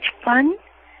too much fun.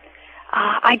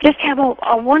 I just have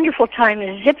a wonderful time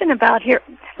zipping about here,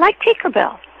 like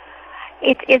Tinkerbell.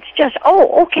 It's just,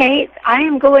 oh, okay, I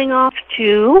am going off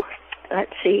to,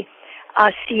 let's see,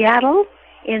 Seattle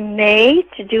in May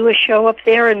to do a show up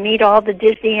there and meet all the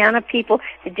Disneyana people,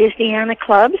 the Disneyana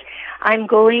clubs. I'm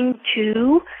going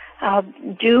to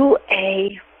do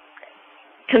a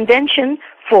convention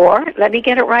for, let me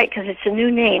get it right because it's a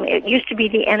new name. It used to be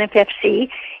the NFFC.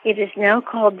 It is now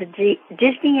called the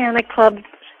Disneyana Club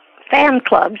Fan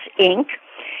Clubs, Inc.,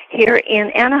 here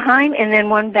in Anaheim, and then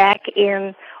one back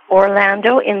in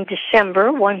Orlando in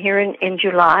December, one here in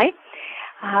July.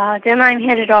 Then I'm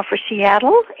headed off for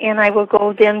Seattle, and I will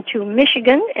go then to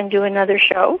Michigan and do another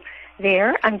show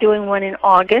there. I'm doing one in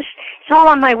August. It's all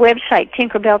on my website,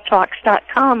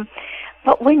 tinkerbelltalks.com.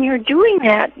 But when you're doing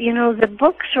that, you know, the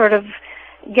book sort of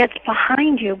gets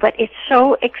behind you, but it's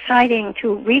so exciting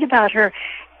to read about her.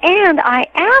 And I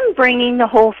am bringing the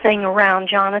whole thing around,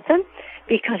 Jonathan,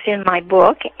 because in my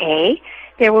book,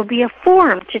 there will be a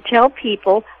form to tell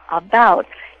people about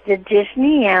the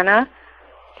Disneyana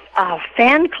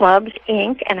Fan Clubs,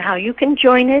 Inc., and how you can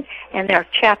join it, and there are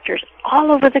chapters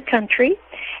all over the country,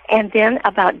 and then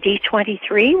about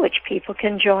D23, which people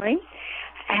can join.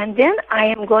 And then I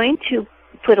am going to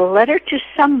put a letter to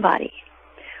somebody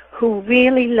who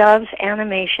really loves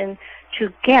animation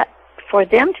for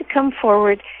them to come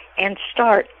forward and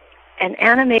start an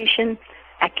animation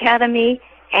academy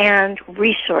and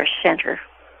resource center.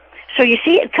 So you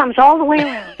see, it comes all the way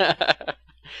around.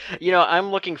 You know,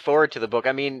 I'm looking forward to the book.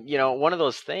 I mean, you know, one of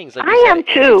those things. Like I am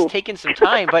too. It's taken some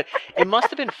time, but it must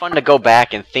have been fun to go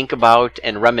back and think about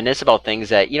and reminisce about things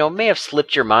that, you know, may have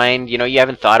slipped your mind. You know, you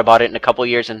haven't thought about it in a couple of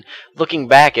years, and looking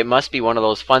back, it must be one of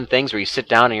those fun things where you sit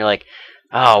down and you're like,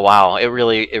 oh wow, it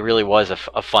really was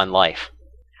a fun life.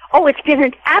 Oh, it's been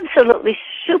an absolutely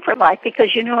super life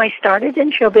because, you know, I started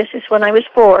in show business when I was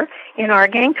 4 in our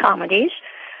gang comedies.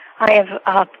 I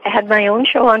have had my own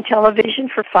show on television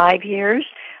for 5 years.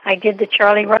 I did the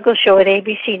Charlie Ruggles Show at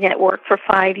ABC Network for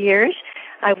 5 years.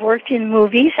 I worked in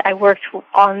movies. I worked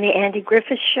on the Andy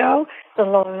Griffith Show, The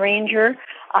Lone Ranger.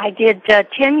 I did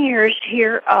 12 years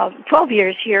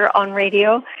here on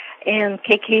radio in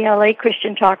KKLA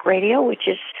Christian Talk Radio, which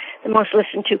is the most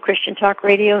listened to Christian Talk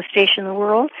radio station in the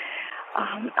world.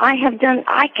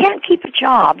 I can't keep a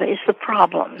job is the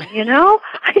problem, you know?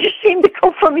 I just seem to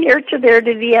go from here to there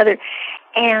to the other.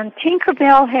 And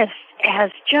Tinkerbell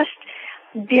has just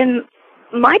been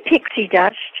my pixie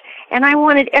dust, and I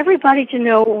wanted everybody to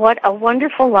know what a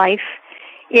wonderful life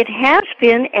it has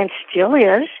been and still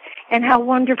is, and how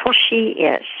wonderful she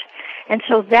is. And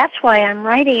so that's why I'm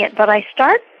writing it. But I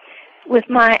start with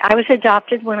I was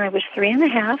adopted when I was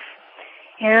 3.5,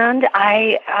 and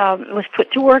I was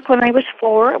put to work when I was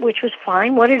 4, which was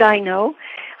fine. What did I know?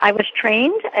 I was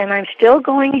trained, and I'm still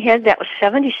going ahead. That was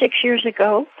 76 years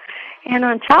ago. And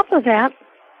on top of that,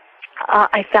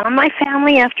 I found my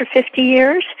family after 50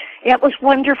 years. It was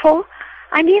wonderful.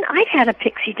 I mean, I've had a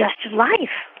pixie dust of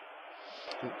life.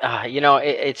 You know,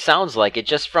 it sounds like it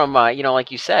just from, you know,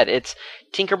 like you said,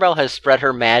 Tinkerbell has spread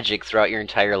her magic throughout your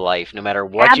entire life. No matter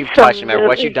what you've touched, no matter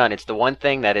what you've done, it's the one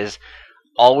thing that is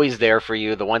always there for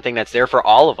you, the one thing that's there for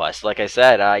all of us. Like I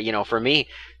said, you know, for me,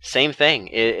 same thing.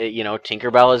 You know,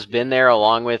 Tinkerbell has been there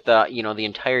along with, you know, the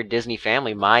entire Disney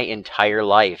family my entire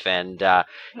life. And,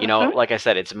 you know, like I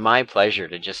said, it's my pleasure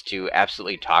to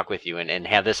absolutely talk with you and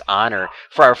have this honor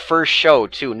for our first show,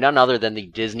 too. None other than the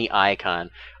Disney icon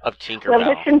of Tinkerbell.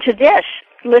 Well, listen to this.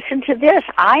 Listen to this.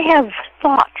 I have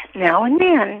thought now and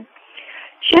then,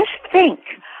 just think,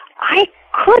 I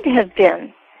could have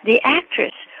been the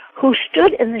actress who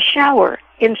stood in the shower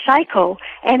in Psycho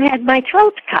and had my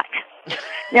throat cut.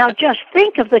 Now, just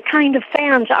think of the kind of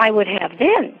fans I would have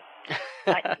then.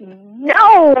 But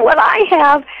no, what I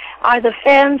have are the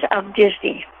fans of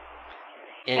Disney.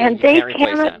 And they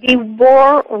cannot be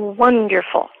more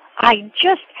wonderful.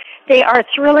 They are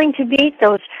thrilling to meet.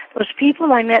 Those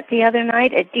people I met the other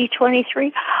night at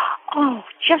D23. Oh,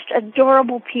 just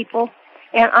adorable people.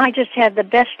 And I just had the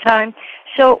best time.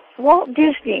 So Walt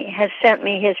Disney has sent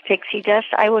me his pixie dust.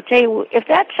 I will tell you, if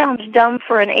that sounds dumb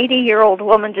for an 80-year-old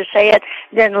woman to say it,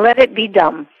 then let it be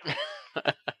dumb.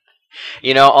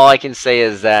 You know, all I can say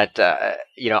is that,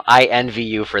 you know, I envy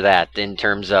you for that in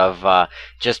terms of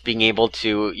just being able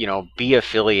to, you know, be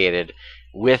affiliated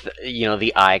with, you know,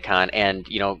 the icon and,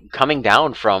 you know, coming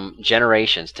down from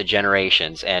generations to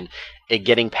generations. And it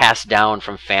getting passed down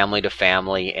from family to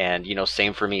family, and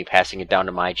same for me, passing it down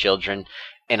to my children.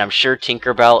 And I'm sure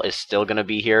Tinkerbell is still going to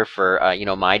be here for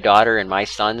my daughter and my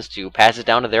sons to pass it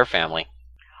down to their family.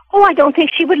 Oh, I don't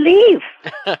think she would leave.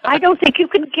 I don't think you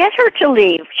could get her to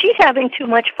leave. She's having too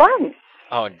much fun.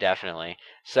 Oh, definitely.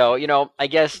 So, I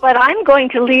guess... But I'm going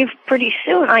to leave pretty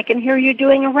soon. I can hear you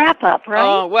doing a wrap-up, right?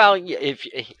 Oh, well, and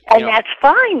that's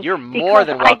fine. You're more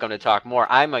than welcome to talk more.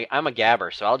 I'm a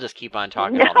gabber, so I'll just keep on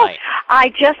talking all night. I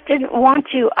just didn't want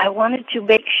to. I wanted to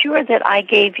make sure that I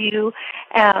gave you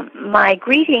my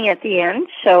greeting at the end,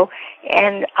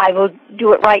 and I will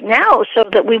do it right now so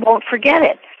that we won't forget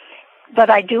it. But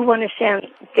I do want to send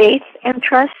faith and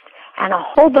trust and a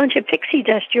whole bunch of pixie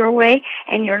dust your way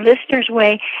and your listeners'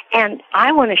 way, and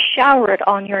I want to shower it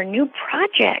on your new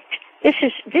project. This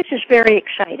is very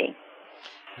exciting.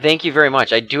 Thank you very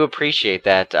much. I do appreciate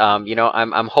that.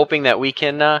 I'm hoping that we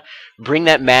can bring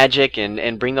that magic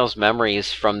and bring those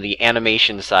memories from the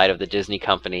animation side of the Disney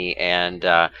company, and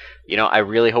I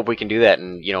really hope we can do that.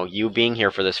 And you being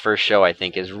here for this first show, I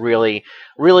think, is really,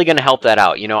 really going to help that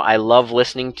out. I love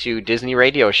listening to Disney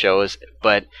radio shows,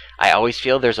 but I always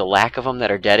feel there's a lack of them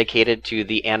that are dedicated to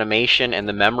the animation and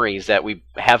the memories that we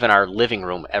have in our living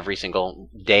room every single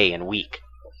day and week.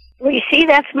 Well, you see,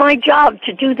 that's my job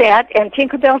to do that, and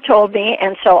Tinkerbell told me,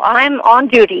 and so I'm on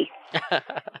duty.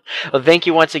 Well, thank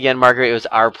you once again, Margaret. It was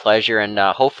our pleasure, and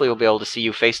hopefully we'll be able to see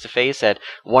you face-to-face at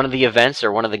one of the events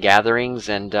or one of the gatherings,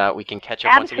 and we can catch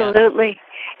up once again. Absolutely.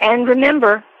 And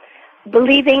remember,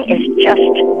 believing is just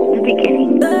the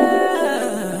beginning.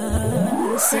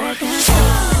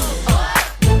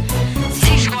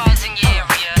 C-Squad's in your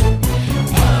area.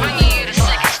 Bringing you the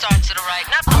second start to the right,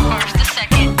 not the first, the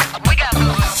second. We got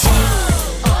Boo,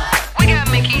 we got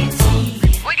Mickey,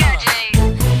 we got Jay,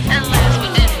 and last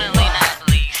but definitely not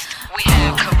least, we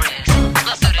have Chris.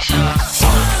 Let's do this, y'all.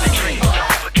 The dream,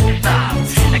 don't forget to stop.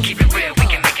 And keep it real, we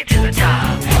can make it to the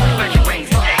top. Spread your wings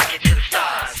and take it to the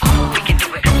stars. We can do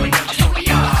it 'cause we know just who we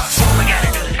are. We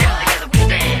gotta do this 'cause together we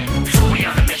stand. We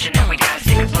on a mission and we gotta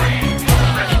stick a plan.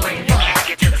 Spread your wings and can't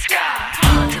get to the sky.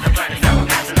 To the planets that we're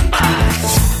passing them by.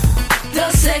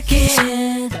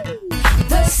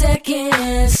 The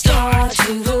second star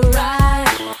to the right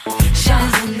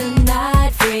shines in the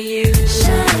night for you.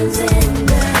 Shines in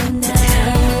the night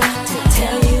to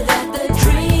tell you that the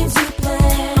dreams you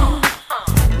plan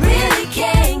really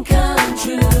can come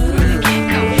true.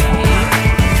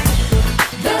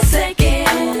 The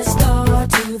second star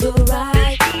to the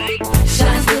right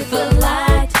shines with a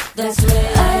light that's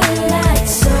red, a light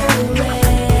so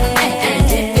red. And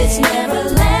if it's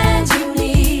Neverland you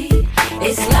need,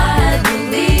 it's light will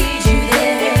lead you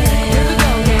there.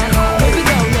 Here we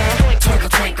go now. Twinkle,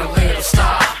 twinkle, little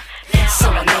star, so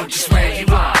I know just where you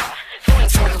are.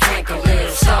 Twinkle, twinkle,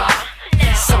 little star,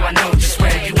 so I know just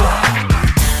where you are.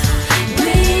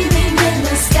 Gleaming in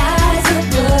the skies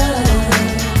above,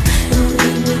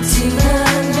 lead me to the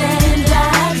land I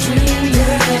dreamed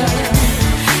of.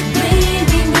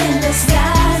 Gleaming in the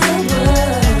skies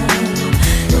above,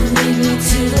 lead me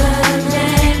to the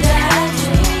land I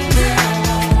dreamed of.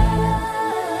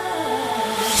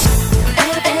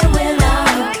 And when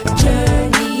our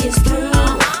journey is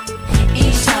through,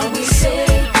 each time we say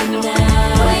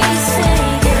goodnight, we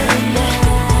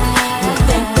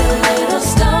thank the little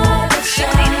star that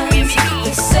shines,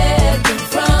 the second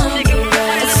from the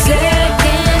right,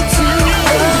 second to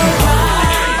the right.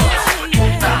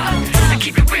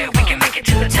 Keep it real, we can make it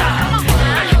to the top.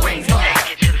 Spread your wings and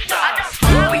take it to the stars.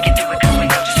 We can do it 'cause we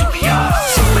know just who we are.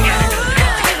 We gotta do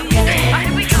this 'cause together we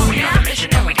stand. We on a mission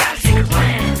and we gotta stick a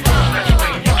plan. Spread your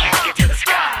wings and can't get to the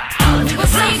sky. We'll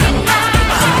say goodnight.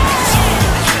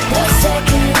 The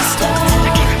second star,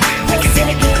 the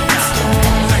second star,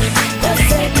 the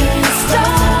second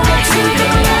star to the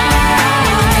right. The second star, the second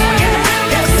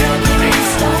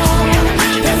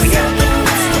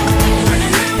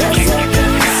star, the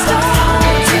second star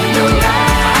to the right.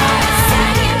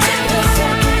 Second to the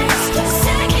second star,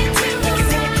 second to the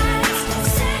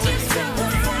second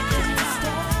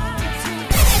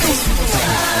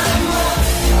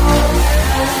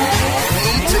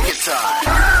E-ticket time.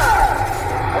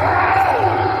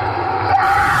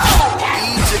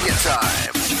 E-ticket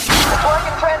time. The torque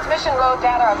and transmission load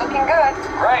data are looking good.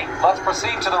 Great. Let's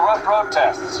proceed to the rough road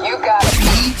tests. You got it.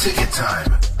 E-ticket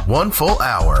time. 1 full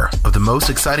hour of the most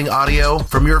exciting audio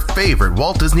from your favorite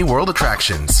Walt Disney World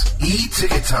attractions.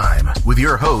 E-ticket time with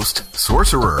your host,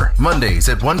 Sorcerer, Mondays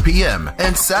at 1 p.m.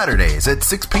 and Saturdays at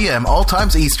 6 p.m. all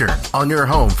times Eastern on your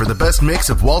home for the best mix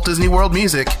of Walt Disney World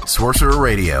music, Sorcerer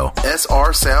Radio,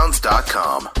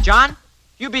 srsounds.com. John,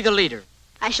 you be the leader.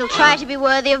 I shall try to be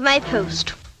worthy of my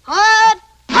post. Hard!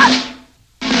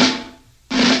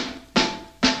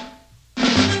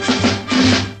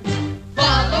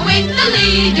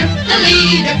 leader, the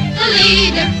leader, the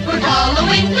leader. We're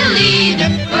following the leader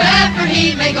wherever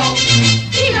he may go.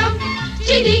 Tee-dum,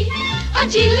 tee-dee, a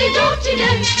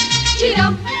teedly-do-tee-day.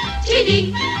 Tee-dum,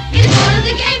 tee-dee, it's part of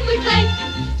the game we play.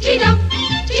 Tee-dum,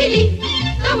 tee-dee,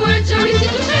 the words are easy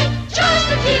to say. Just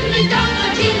a teedly-dum,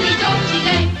 a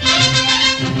teedly-do-tee-day.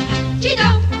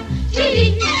 Tee-dum,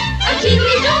 tee-dee, a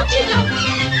teedly-do-tee-dum.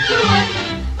 Through one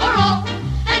or all,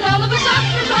 and all of us up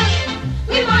for fun.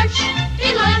 We march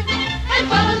in line and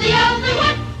follow the elder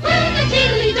one. With a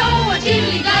teedly-do, a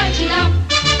teedly-do-tee-dum.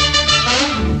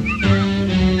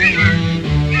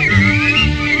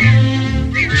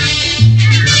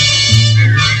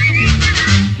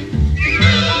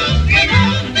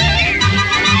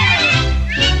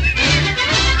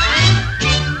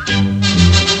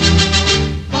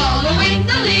 Following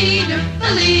the leader,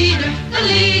 the leader, the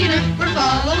leader. We're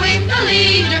following the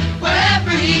leader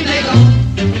wherever he may go.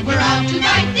 We're out to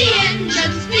fight the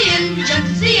engines, the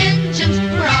engines, the engines.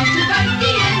 We're out to fight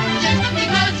the engines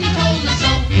because he told us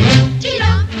so.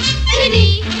 Tee-dum,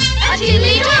 tee-dee, a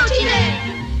teedly-do-tee-day.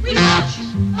 We march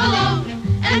alone,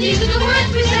 and these are the words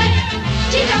we say.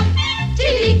 Tee-dum,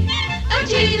 tee-dee, a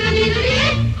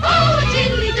teedly-dee-dee-day. Oh, a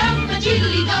teedly-dum, a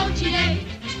teedly-do-tee-day.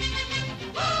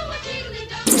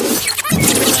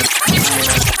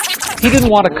 He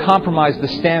didn't want to compromise the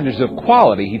standards of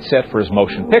quality he'd set for his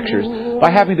motion pictures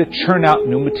by having to churn out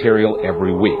new material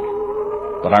every week.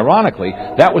 But ironically,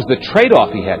 that was the trade-off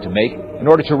he had to make in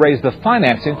order to raise the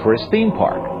financing for his theme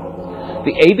park.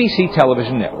 The ABC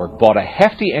television network bought a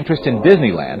hefty interest in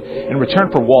Disneyland in return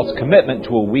for Walt's commitment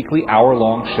to a weekly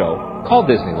hour-long show called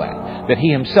Disneyland that he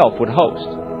himself would host.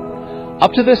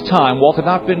 Up to this time, Walt had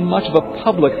not been much of a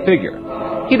public figure.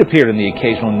 He'd appeared in the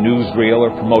occasional newsreel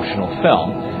or promotional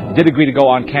film, did agree to go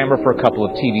on camera for a couple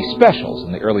of TV specials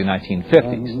in the early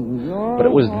 1950s. But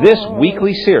it was this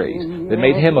weekly series that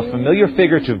made him a familiar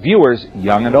figure to viewers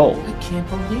young and old. I can't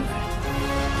believe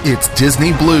it. It's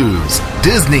Disney Blues,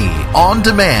 Disney on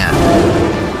Demand.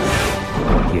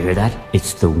 You hear that?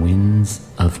 It's the winds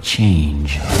of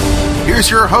change. Here's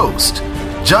your host,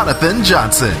 Jonathan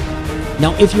Johnson.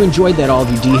 Now, if you enjoyed that, all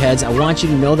of you D-heads, I want you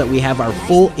to know that we have our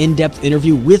full in-depth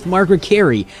interview with Margaret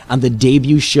Carey on the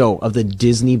debut show of the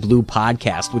Disney Blue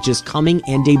podcast, which is coming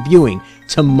and debuting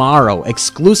tomorrow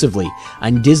exclusively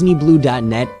on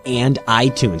DisneyBlue.net and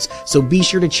iTunes. So be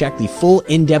sure to check the full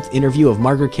in-depth interview of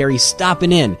Margaret Carey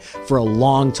stopping in for a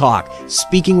long talk,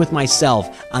 speaking with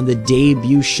myself on the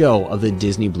debut show of the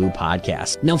Disney Blue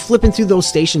podcast. Now, flipping through those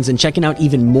stations and checking out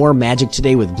even more magic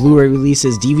today with Blu-ray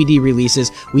releases, DVD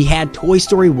releases, we had Toy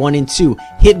Story 1 and 2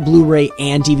 hit Blu-ray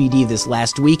and DVD this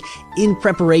last week in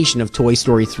preparation of Toy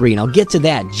Story 3, and I'll get to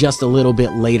that just a little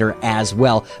bit later as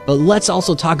well. But let's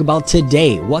also talk about today.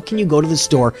 What can you go to the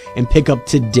store and pick up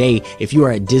today if you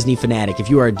are a Disney fanatic, if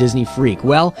you are a Disney freak?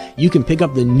 Well, you can pick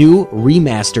up the new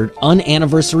remastered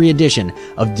unanniversary edition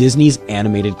of Disney's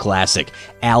animated classic,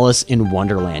 Alice in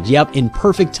Wonderland. Yep, in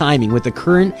perfect timing with the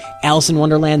current Alice in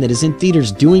Wonderland that is in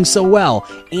theaters doing so well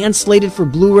and slated for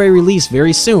Blu-ray release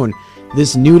very soon.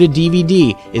 This new to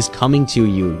DVD is coming to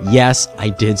you. Yes, I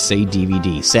did say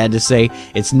DVD. Sad to say,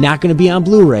 it's not going to be on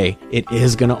Blu-ray. It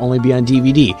is going to only be on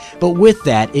DVD. But with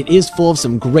that, it is full of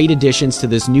some great additions to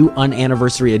this new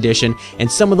unanniversary edition.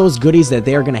 And some of those goodies that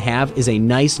they are going to have is a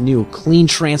nice new clean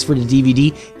transfer to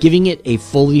DVD, giving it a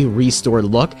fully restored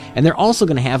look. And they're also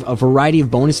going to have a variety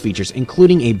of bonus features,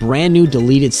 including a brand new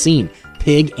deleted scene,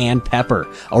 Pig and Pepper,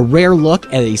 a rare look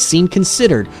at a scene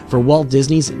considered for Walt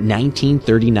Disney's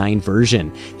 1939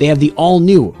 version. They have the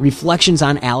all-new Reflections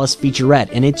on Alice featurette,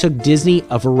 and it took Disney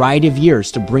a variety of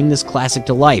years to bring this classic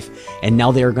to life, and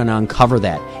now they are going to uncover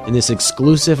that in this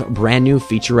exclusive brand new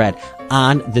featurette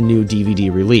on the new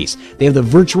DVD release. They have the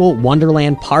Virtual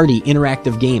Wonderland Party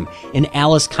interactive game, an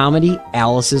Alice comedy,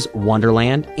 Alice's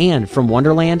Wonderland, and From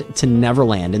Wonderland to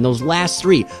Neverland. And those last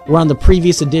three were on the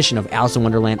previous edition of Alice in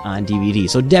Wonderland on DVD.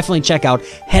 So definitely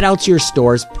head out to your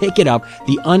stores, pick it up,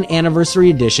 the unanniversary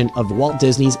edition of Walt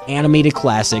Disney's animated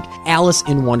classic, Alice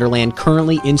in Wonderland,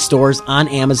 currently in stores on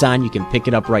Amazon. You can pick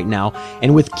it up right now.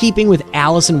 And with keeping with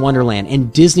Alice in Wonderland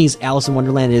and Disney's Alice in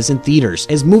Wonderland is in theaters,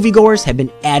 as moviegoers have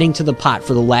been adding to the pot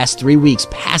for the last 3 weeks,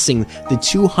 passing the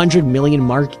 200 million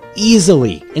mark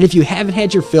easily. And if you haven't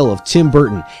had your fill of Tim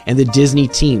Burton and the Disney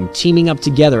team teaming up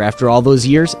together after all those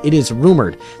years, it is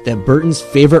rumored that Burton's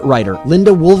favorite writer,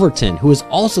 Linda Wolverton, who is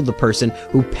also the person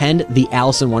who penned the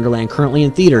Alice in Wonderland currently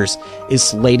in theaters, is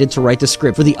slated to write the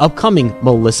script for the upcoming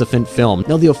Maleficent film.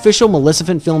 Now, the official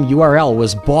Maleficent film URL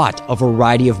was bought a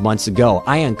variety of months ago.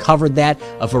 I uncovered that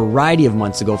a variety of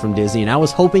months ago from Disney, and I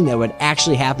was hoping that would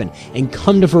actually happen and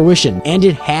come to fruition, and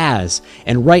it has.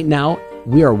 And right now,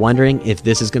 we are wondering if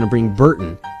this is going to bring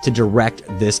Burton to direct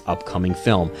this upcoming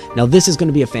film. Now, this is going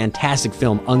to be a fantastic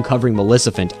film uncovering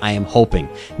Maleficent, I am hoping.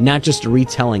 Not just a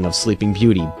retelling of Sleeping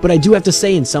Beauty. But I do have to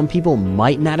say, and some people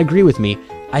might not agree with me,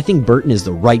 I think Burton is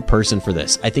the right person for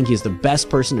this. I think he's the best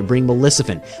person to bring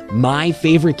Maleficent, my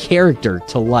favorite character,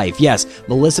 to life. Yes,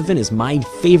 Maleficent is my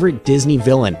favorite Disney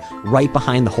villain, right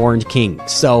behind the Horned King.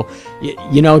 So,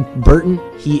 you know, Burton,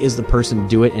 he is the person to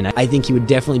do it, and I think he would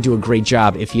definitely do a great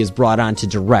job if he is brought on to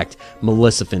direct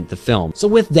Maleficent, the film. So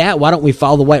with that, why don't we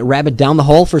follow the White Rabbit down the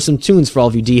hole for some tunes for all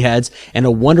of you D-heads, and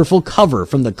a wonderful cover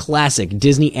from the classic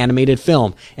Disney animated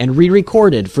film, and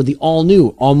re-recorded for the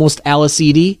all-new Almost Alice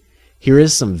CD. Here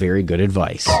is some very good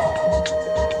advice. I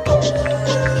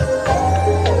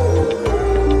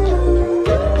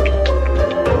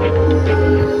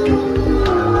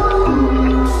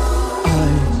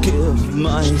give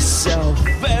myself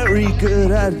very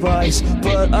good advice,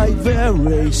 but I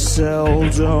very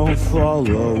seldom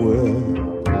follow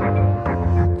it.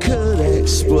 Could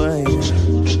explain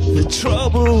the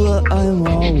trouble that I'm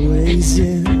always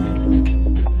in.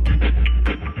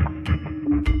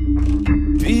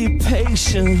 Be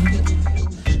patient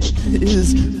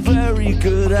is very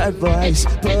good advice,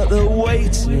 but the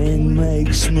waiting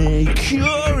makes me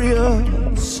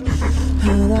curious.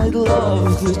 And I'd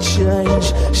love the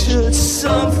change should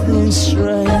something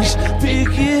strange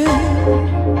begin.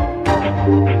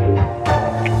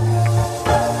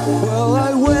 Well,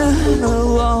 I went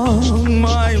along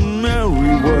my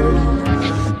merry way,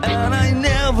 and I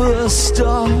never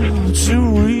stopped to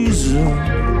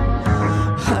reason.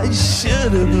 I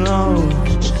should have known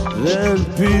there'd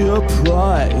be a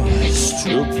price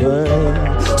to pay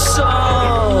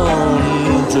someday.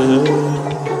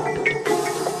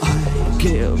 I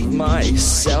give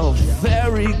myself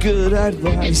very good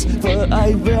advice, but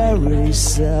I very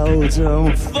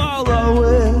seldom follow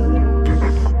it.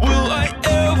 Will I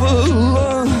ever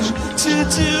learn to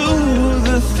do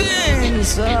the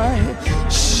things I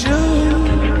should?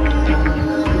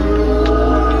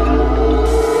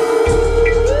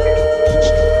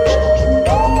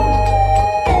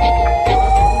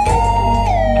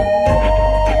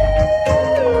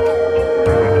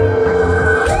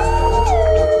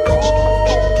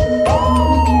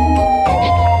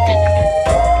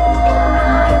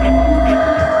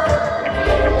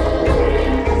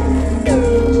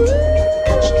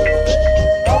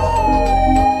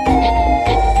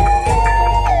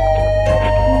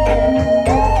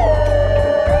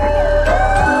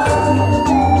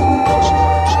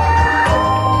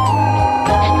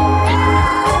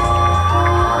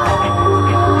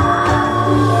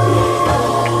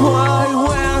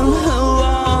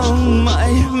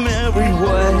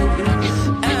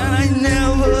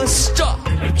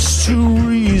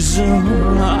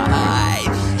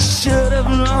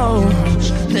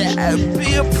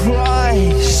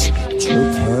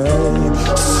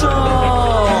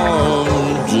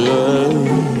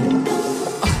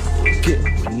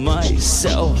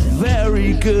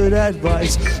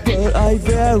 Advice, but I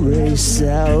very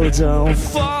seldom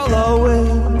follow it.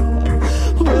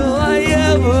 Will I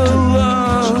ever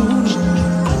learn?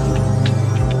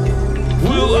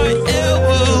 Will I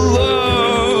ever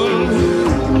learn?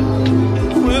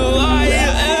 Will I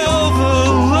ever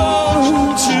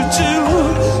learn to do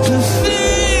the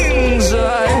things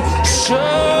I should?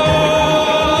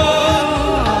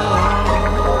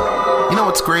 You know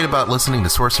what's great about listening to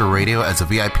Sorcerer Radio as a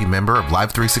VIP member of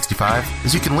Live 365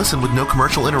 is you can listen with no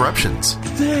commercial interruptions.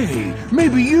 Hey,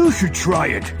 maybe you should try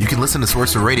it. You can listen to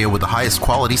Sorcerer Radio with the highest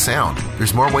quality sound.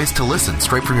 There's more ways to listen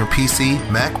straight from your PC,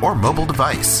 Mac, or mobile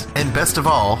device. And best of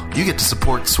all, you get to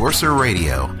support Sorcerer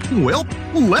Radio. Well,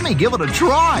 let me give it a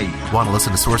try. Want to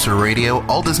listen to Sorcerer Radio,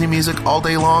 all Disney music, all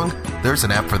day long? There's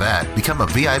an app for that. Become a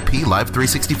VIP Live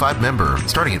 365 member,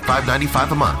 starting at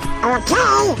 $5.95 a month.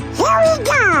 Okay, here we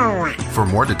go. For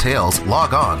more details,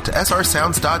 log on to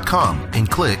srsounds.com and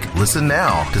click Listen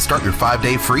Now to start your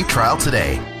 5-day free trial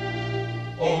today.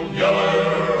 Old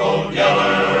Yeller, Old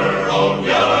Yeller, Old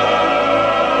Yeller.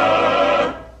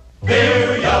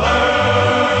 Dear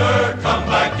Yeller, come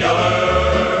back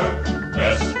Yeller.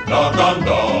 Best doggone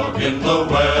dog in the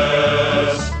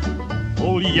West.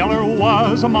 Old Yeller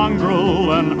was a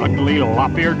mongrel, an ugly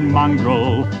lop-eared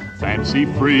mongrel,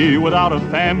 fancy-free without a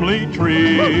family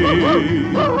tree.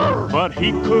 But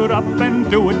he could up and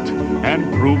do it,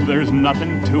 and prove there's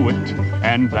nothing to it,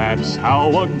 and that's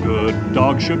how a good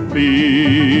dog should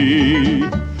be.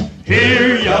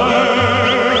 Here,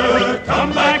 Yeller,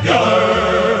 come back,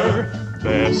 Yeller.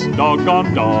 Best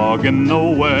doggone dog in the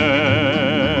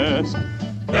West.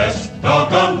 Best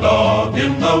doggone dog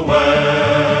in the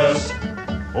West.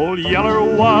 Old Yeller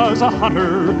was a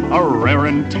hunter, a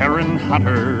rarin' tearin'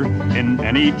 hunter. In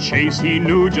any chase he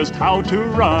knew just how to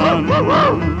run.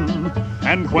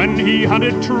 And when he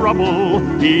hunted trouble,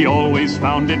 he always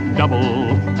found it double.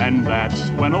 And that's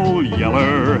when Old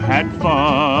Yeller had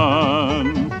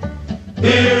fun.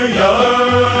 Here,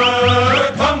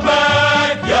 Yeller, come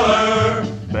back, Yeller.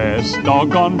 Best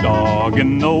doggone dog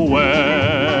in the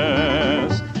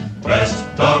West. Best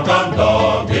doggone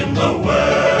dog in the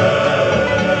West.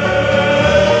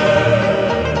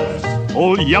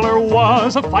 Old Yeller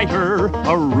was a fighter,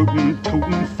 a rootin'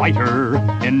 tootin' fighter.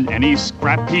 In any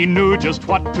scrap he knew just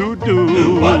what to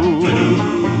do.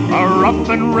 A rough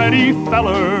and ready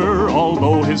feller,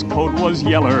 although his coat was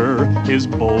yeller, his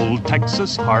bold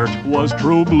Texas heart was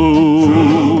true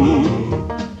blue.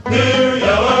 Here,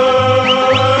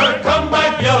 Yeller, come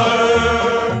back,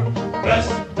 Yeller. Best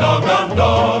doggone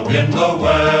dog in the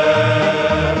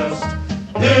West.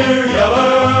 Here,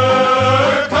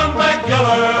 Yeller, come back,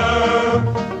 Yeller.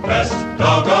 Best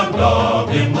doggone dog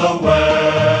in the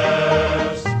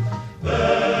West.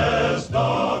 Best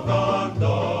doggone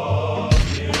dog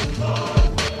in the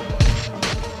West.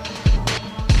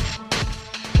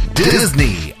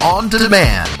 Disney on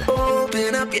Demand.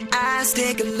 Open up your eyes,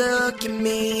 take a look at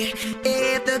me.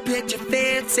 If the picture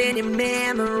fits in your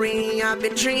memory, I've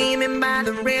been dreaming by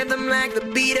the rhythm like the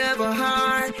beat of a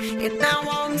heart. And I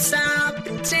won't stop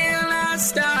until I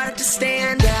start to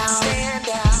stand out. Stand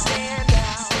out, stand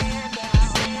out, stand out,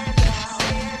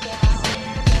 stand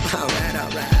out.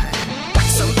 Alright.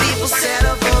 Some people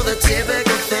settle for the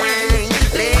typical thing,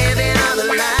 living other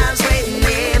lives, waiting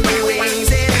in the wings.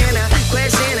 And a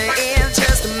question is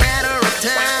just a matter of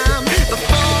time before I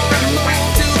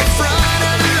move to the front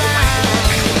of the line.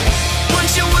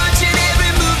 Once you're watching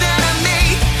every move that I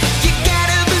make, you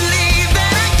gotta believe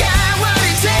that I got what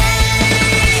it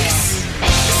takes.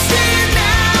 Stand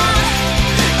out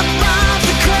above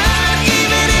the crowd,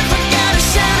 even if I gotta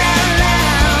shout out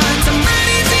loud.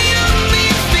 Somebody's the only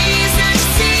face that you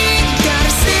see.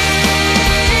 Gotta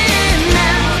stand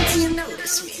out. Do you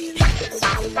notice me?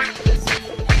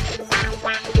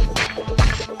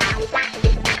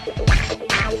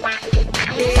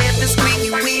 If the squeaky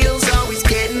wheel's always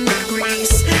getting the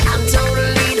grease, I'm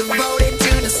totally devoted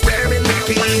to disturbing the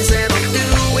peace. And I'll do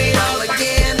it all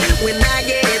again when I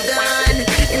get it done,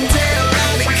 until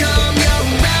I become your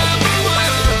number one.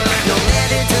 No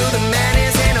method to the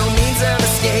madness and no means of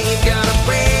escape. Gotta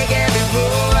break every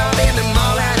rule, I'll bend them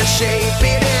all out of shape.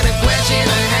 It ain't a question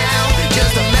of how,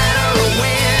 just a matter of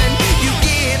when. You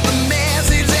get the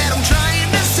message that I'm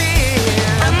trying to send.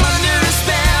 I'm under a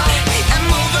spell, I'm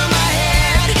over my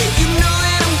head. You know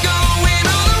that I'm going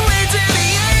all the way to the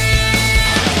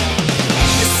end.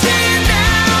 Stand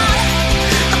out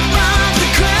above the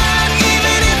crowd,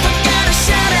 even if I gotta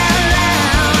shout out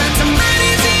loud.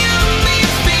 Somebody's the only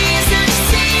face that you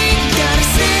see. Gotta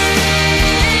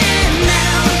stand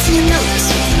out. Do you notice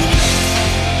me?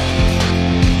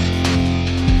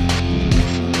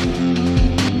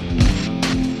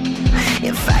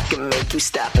 If I can make you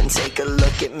stop and take a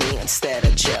look at me instead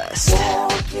of just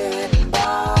walking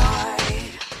by,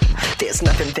 there's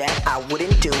nothing that I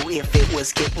wouldn't do if it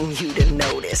was getting you to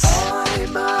notice.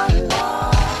 I'm alive.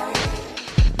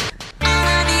 All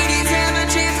I need is have a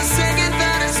chance, a second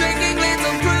thought, a second glance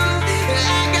of proof that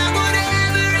I got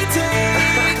whatever it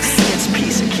takes. It's a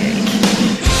piece of cake.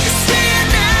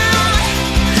 Stand out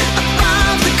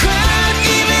above the crowd,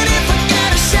 even if I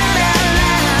gotta shout out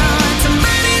loud.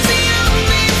 Somebody's the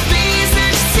only face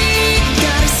that you see.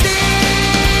 Gotta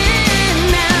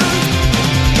stand out.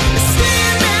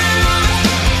 Stand out.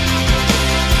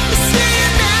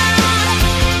 Stand out.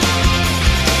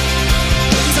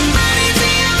 Somebody's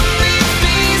the only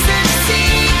face that you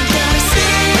see. Gotta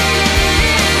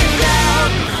stand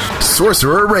out.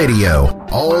 Sorcerer Radio.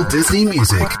 All Disney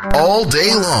music, all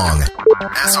day long.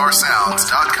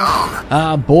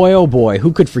 SRSounds.com. Boy, oh boy,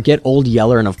 who could forget Old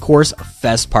Yeller and, of course,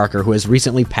 Fess Parker, who has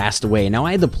recently passed away. Now,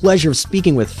 I had the pleasure of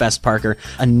speaking with Fess Parker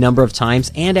a number of times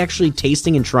and actually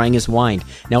tasting and trying his wine.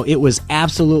 Now, it was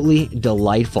absolutely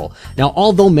delightful. Now,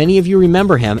 although many of you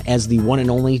remember him as the one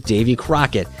and only Davy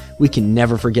Crockett, we can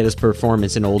never forget his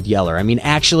performance in Old Yeller. I mean,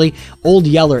 actually, Old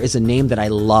Yeller is a name that I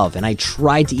love, and I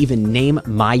tried to even name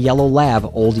my yellow lab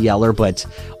Old Yeller, but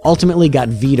it. Ultimately got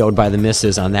vetoed by the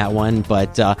missus on that one,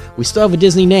 but we still have a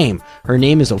Disney name. Her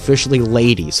name is officially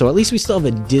Lady, so at least we still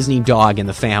have a Disney dog in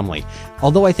the family.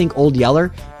 Although I think Old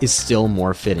Yeller is still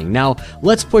more fitting. Now,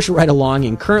 let's push right along,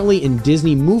 and currently in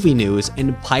Disney movie news,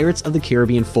 and Pirates of the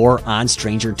Caribbean 4 on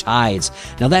Stranger Tides.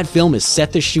 Now that film is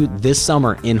set to shoot this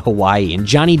summer in Hawaii, and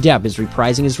Johnny Depp is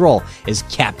reprising his role as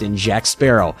Captain Jack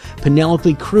Sparrow.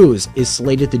 Penelope Cruz is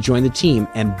slated to join the team,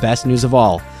 and best news of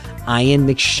all, Ian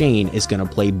McShane is going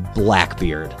to play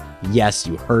Blackbeard. Yes,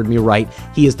 you heard me right.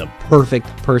 He is the perfect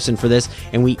person for this,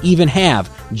 and we even have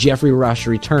Jeffrey Rush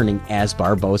returning as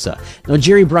Barbossa. Now,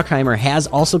 Jerry Bruckheimer has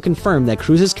also confirmed that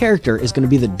Cruz's character is going to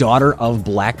be the daughter of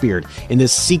Blackbeard in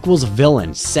this sequel's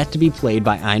villain, set to be played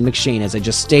by Ian McShane, as I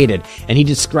just stated, and he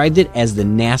described it as the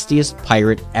nastiest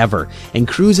pirate ever. And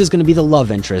Cruz is going to be the love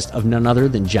interest of none other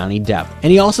than Johnny Depp.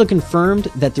 And he also confirmed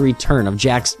that the return of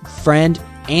Jack's friend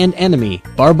and enemy,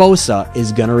 Barbossa,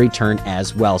 is going to return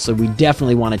as well. So we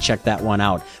definitely want to check that one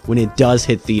out when it does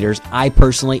hit theaters. I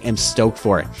personally am stoked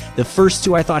for it. The first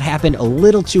two I thought happened a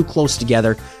little too close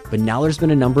together, but now there's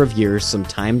been a number of years, some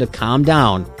time to calm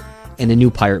down, and a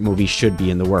new pirate movie should be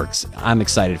in the works. I'm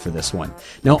excited for this one.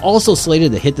 Now, also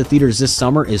slated to hit the theaters this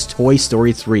summer is Toy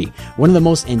Story 3, one of the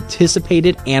most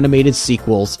anticipated animated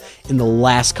sequels in the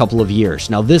last couple of years.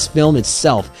 Now, this film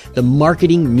itself, the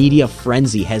marketing media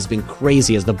frenzy has been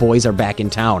crazy as the boys are back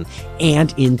in town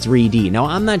and in 3D. Now,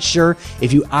 I'm not sure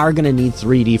if you are going to need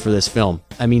 3D for this film.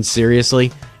 I mean,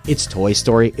 seriously? It's Toy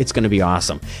Story. It's going to be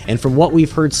awesome. And from what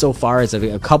we've heard so far as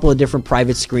a couple of different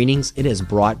private screenings, it has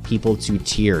brought people to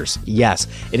tears. Yes,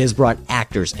 it has brought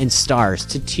actors and stars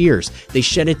to tears. They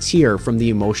shed a tear from the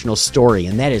emotional story,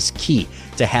 and that is key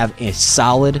to have a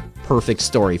solid, perfect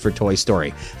story for Toy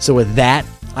Story. So with that,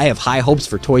 I have high hopes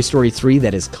for Toy Story 3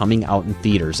 that is coming out in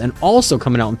theaters. And also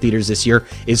coming out in theaters this year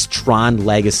is Tron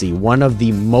Legacy, one of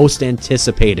the most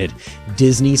anticipated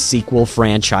Disney sequel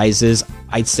franchises,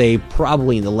 I'd say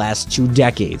probably in the last 2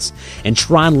 decades. And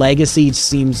Tron Legacy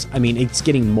seems, it's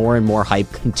getting more and more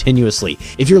hype continuously.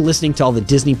 If you're listening to all the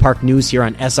Disney Park news here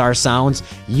on SR Sounds,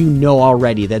 you know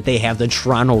already that they have the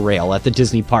Trono Rail at the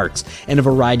Disney parks and a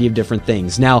variety of different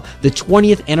things. Now, the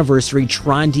 20th anniversary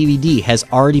Tron DVD has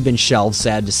already been shelved,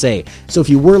 sad to say. So if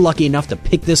you were lucky enough to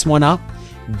pick this one up,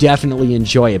 definitely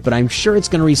enjoy it, but I'm sure it's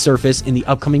going to resurface in the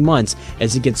upcoming months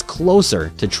as it gets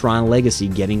closer to Tron Legacy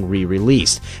getting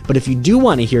re-released. But if you do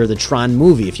want to hear the Tron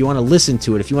movie, if you want to listen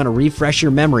to it, if you want to refresh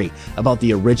your memory about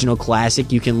the original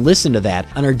classic, you can listen to that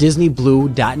on our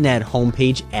DisneyBlue.net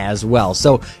homepage as well.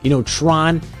 So,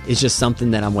 Tron is just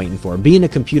something that I'm waiting for. Being a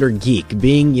computer geek,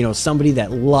 being, somebody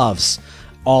that loves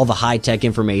all the high-tech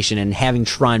information, and having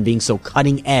Tron being so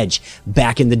cutting edge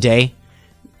back in the day,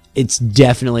 it's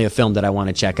definitely a film that I want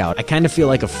to check out. I kind of feel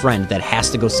like a friend that has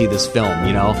to go see this film,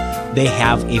 They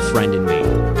have a friend in me.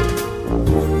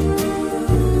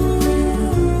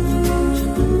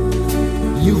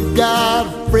 You've got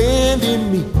a friend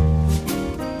in me.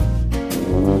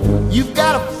 You've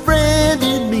got a friend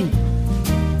in me.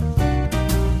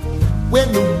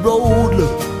 When the road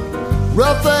looks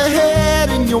rough ahead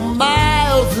and you're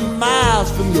miles and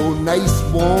miles from your nice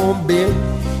warm bed,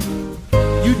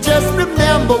 you just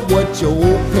remember what your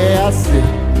old past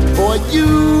said. Boy,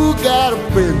 you got a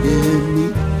friend in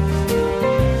me.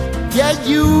 Yeah,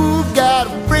 you got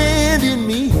a friend in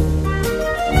me.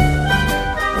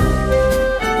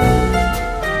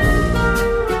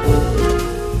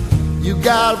 You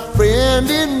got a friend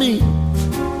in me.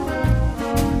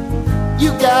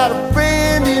 You got a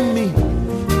friend in me.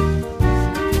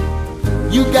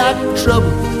 You got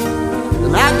trouble,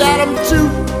 and I got them too.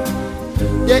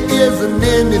 There isn't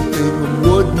anything I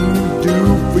wouldn't do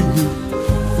for you.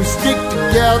 We stick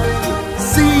together,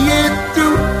 see it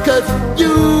through, 'cause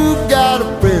you've got a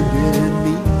friend in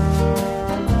me.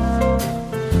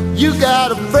 You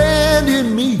got a friend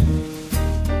in me.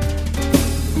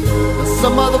 Now,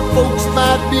 some other folks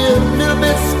might be a little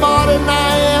bit smarter than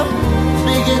I am,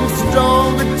 big and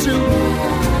stronger too,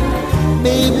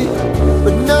 maybe,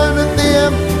 but none of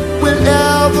them will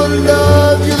ever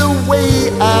love you the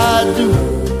way I do.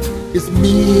 It's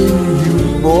me and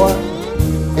you, boy,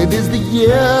 and as the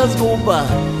years go by,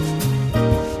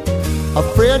 our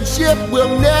friendship will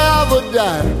never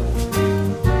die.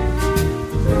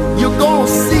 You're gonna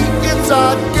see it's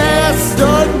our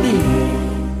destiny.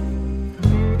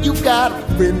 You got a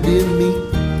friend in me.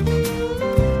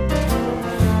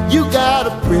 You got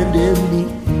a friend in me.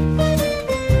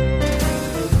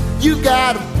 You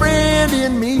got a friend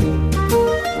in me.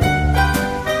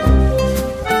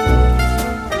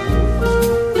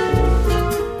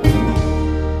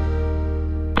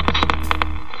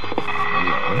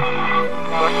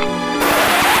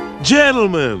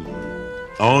 Gentlemen,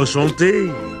 enchanté.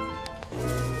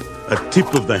 A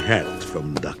tip of the hat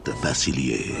from Dr.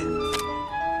 Facilier.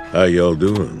 How y'all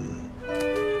doing?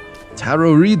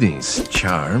 Tarot readings,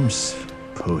 charms,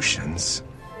 potions,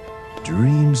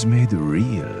 dreams made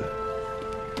real.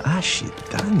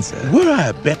 Ashitanza. Were I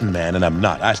a betting man, and I'm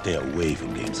not, I stay away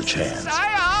from games of chance.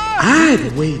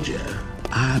 I'd wager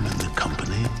I'm in the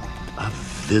company of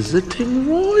visiting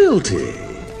royalty.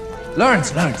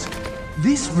 Lawrence,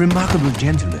 this remarkable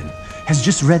gentleman has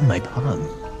just read my palm.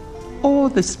 Or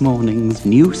this morning's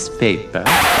newspaper.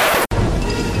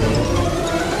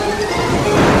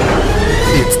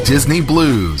 It's Disney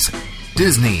Blues.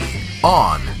 Disney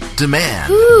on Demand.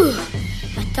 Whew,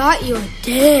 I thought you were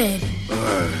dead.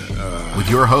 With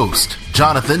your host,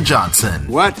 Jonathan Johnson.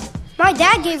 What? My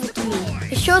dad gave it to me.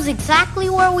 It shows exactly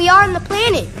where we are on the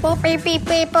planet. Boop, beep, beep,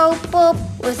 beep, boop, boop.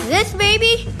 With this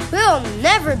baby, we'll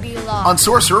never be lost. On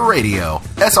Sorcerer Radio,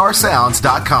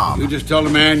 srsounds.com. You just tell the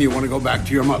man you want to go back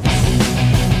to your mother.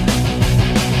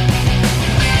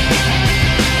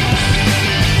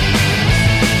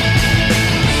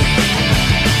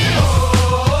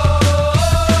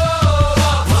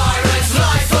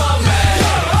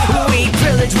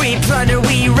 We plunder,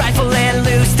 we rifle and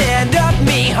loot. Stand up,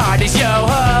 me heart is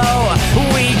yo-ho.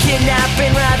 We kidnap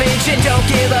and ravage and don't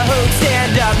give a hoot.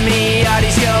 Stand up, me heart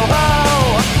is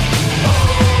yo-ho.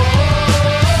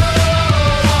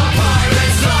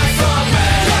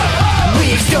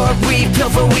 We extort, we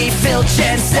pilfer, we filch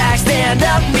and stack. Stand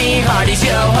up, me heart is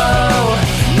yo-ho.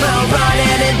 We'll run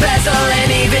and embezzle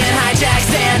and even hijack.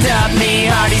 Stand up, me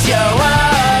heart is yo-ho.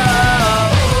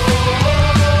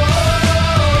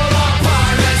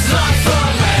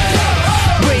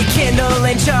 Kindle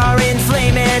and char and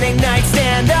flame and ignite.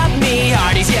 Stand up, me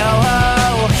hearties,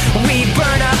 yo-ho. We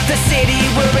burn up the city,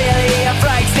 we're really a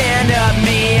fright. Stand up,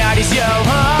 me hearties,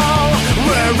 yo-ho.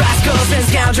 We're rascals and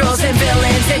scoundrels and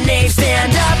villains and knaves.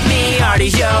 Stand up, me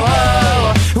hearties,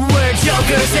 yo-ho. We're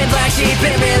jokers and black sheep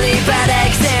and really bad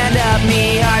eggs. Stand up,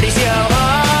 me hearties, yo-ho.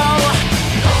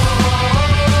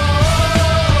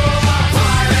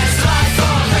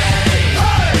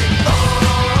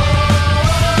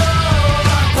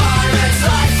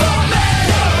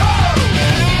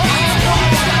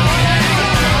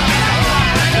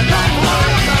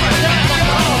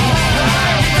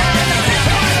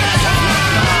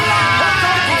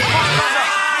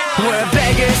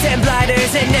 And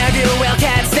blinders and ne'er-do-well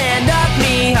cats. Stand up,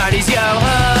 me hearties,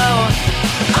 yo-ho.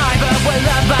 I but we're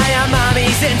loved by our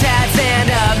mommies and dads. Stand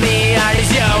up, me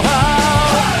hearties, yo-ho.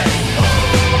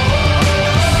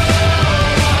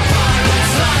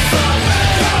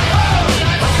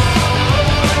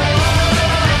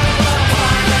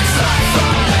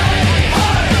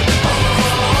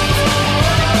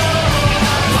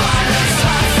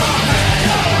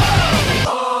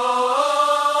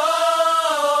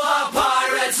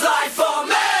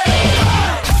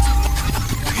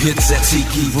 It's a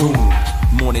tiki room.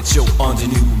 Morning show under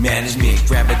new management.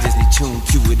 Grab a Disney tune,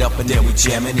 cue it up, and then we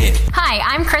jamming it. Hi,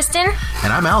 I'm Kristen.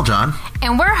 And I'm Aljon.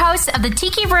 And we're hosts of the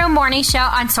Tiki Room Morning Show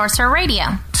on Sorcerer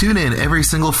Radio. Tune in every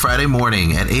single Friday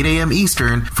morning at 8 a.m.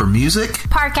 Eastern for music,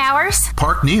 park hours,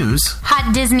 park news,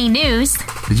 hot Disney news.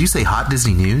 Did you say hot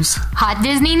Disney news? Hot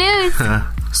Disney news.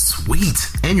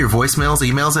 Sweet. And your voicemails,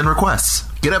 emails, and requests.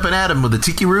 Get up and Adam with the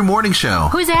Tiki Room Morning Show.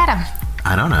 Who's Adam?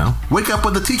 I don't know. Wake up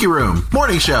with the Tiki Room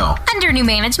Morning Show. Under new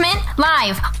management,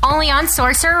 live, only on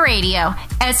Sorcerer Radio,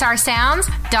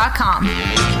 srsounds.com.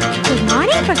 Good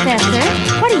morning, Professor.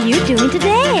 What are you doing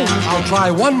today? I'll try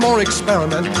one more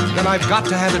experiment, then I've got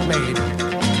to have it made.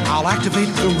 I'll activate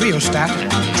the rheostat,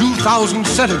 2000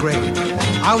 centigrade.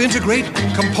 I'll integrate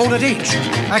component H,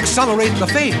 accelerate the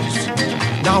phase.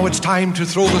 Now it's time to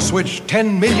throw the switch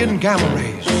 10 million gamma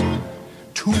rays.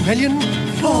 2 million?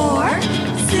 4,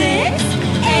 6,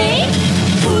 8.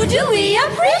 Who do we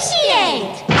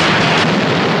appreciate?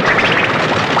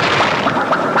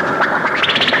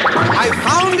 I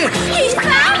found it! He's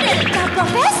found it! Now,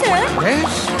 Professor?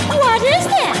 Yes? What is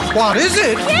it? What is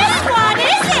it? Yes, what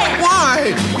is it?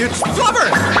 Why, it's Flubber!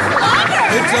 Flubber!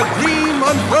 It's a dream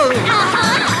unfurled!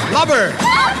 Flubber!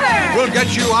 Flubber! We'll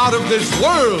get you out of this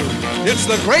world! It's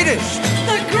the greatest!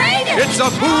 The greatest! It's a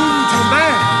boon to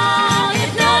man!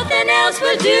 If nothing else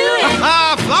will do it!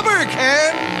 Flubber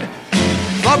can!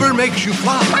 Flubber makes you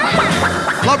fly.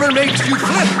 Flubber makes you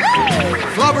flip.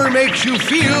 Flubber makes you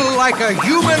feel like a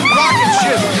human rocket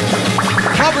ship.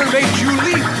 Flubber makes you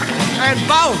leap and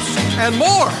bounce and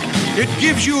more. It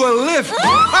gives you a lift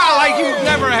like you've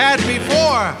never had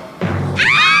before.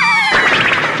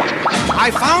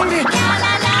 I found it.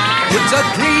 It's a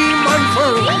dream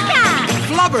unfurled.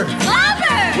 Flubber.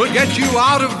 Flubber will get you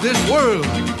out of this world.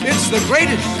 It's the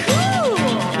greatest. Cool.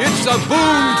 It's a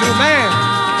boon to man.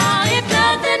 If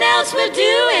nothing else will do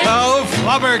it. Oh,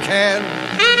 Flubber can.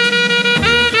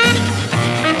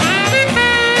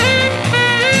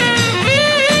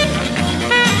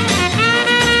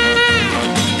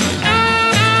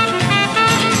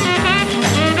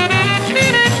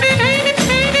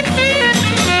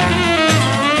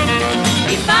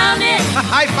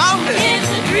 I found it. It's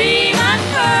a dream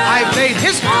unfurled. I've made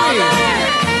history. Flubber.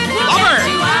 We'll get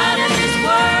you out of this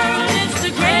world. It's the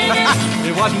greatest.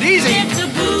 It wasn't easy. It's a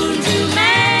boon to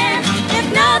man. If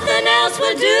nothing else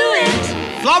will do it.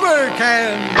 Flubber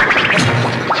can.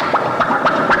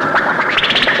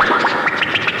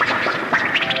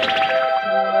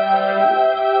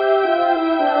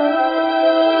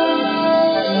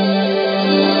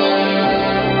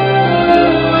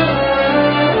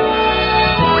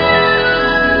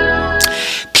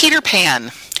 Peter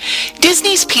Pan.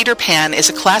 Disney's Peter Pan is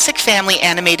a classic family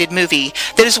animated movie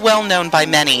that is well known by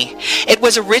many. It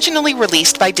was originally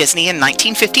released by Disney in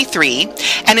 1953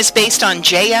 and is based on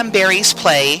J.M. Barrie's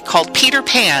play called Peter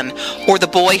Pan, or The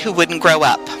Boy Who Wouldn't Grow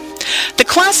Up. The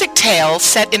classic tale,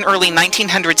 set in early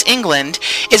 1900s England,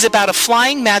 is about a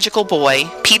flying magical boy,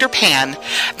 Peter Pan,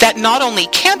 that not only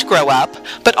can't grow up,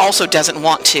 but also doesn't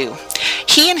want to.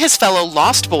 He and his fellow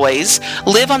lost boys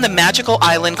live on the magical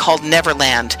island called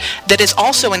Neverland that is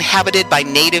also inhabited by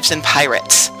natives and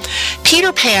pirates.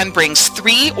 Peter Pan brings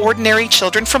 3 ordinary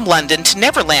children from London to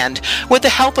Neverland with the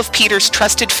help of Peter's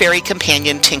trusted fairy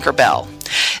companion Tinker Bell.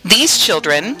 These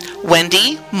children,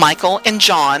 Wendy, Michael, and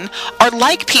John, are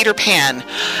like Peter Pan.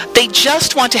 They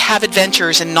just want to have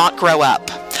adventures and not grow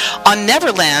up. On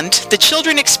Neverland, the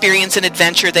children experience an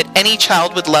adventure that any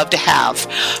child would love to have,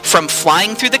 from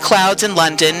flying through the clouds in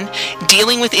London,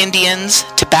 dealing with Indians,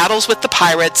 to battles with the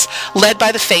pirates, led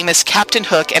by the famous Captain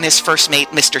Hook and his first mate,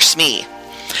 Mr. Smee.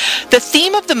 The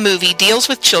theme of the movie deals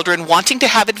with children wanting to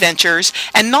have adventures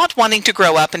and not wanting to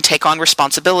grow up and take on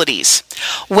responsibilities.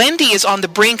 Wendy is on the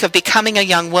brink of becoming a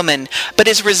young woman, but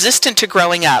is resistant to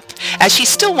growing up, as she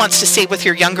still wants to stay with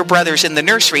her younger brothers in the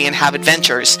nursery and have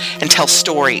adventures and tell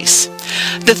stories.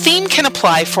 The theme can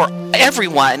apply for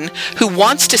everyone who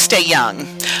wants to stay young,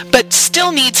 but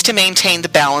still needs to maintain the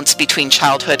balance between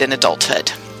childhood and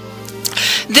adulthood.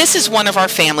 This is one of our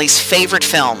family's favorite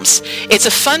films. It's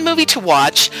a fun movie to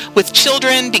watch with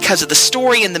children because of the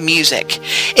story and the music.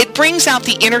 It brings out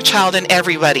the inner child in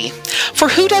everybody. For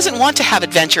who doesn't want to have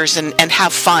adventures and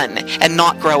have fun and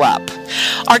not grow up?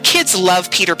 Our kids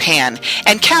love Peter Pan,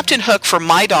 and Captain Hook, for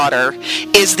my daughter,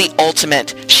 is the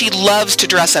ultimate. She loves to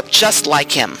dress up just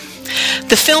like him.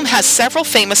 The film has several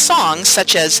famous songs,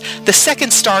 such as The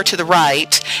Second Star to the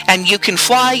Right and You Can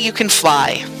Fly, You Can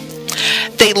Fly.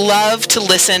 They love to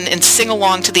listen and sing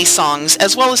along to these songs,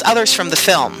 as well as others from the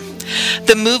film.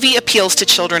 The movie appeals to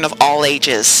children of all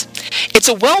ages. It's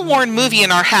a well-worn movie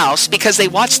in our house because they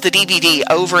watch the DVD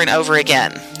over and over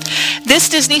again. This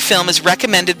Disney film is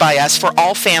recommended by us for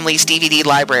all families' DVD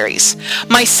libraries.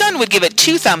 My son would give it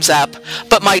 2 thumbs up,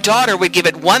 but my daughter would give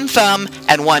it 1 thumb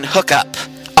and 1 hookup.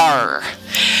 Arr.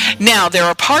 Now, there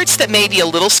are parts that may be a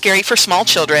little scary for small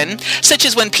children, such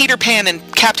as when Peter Pan and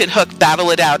Captain Hook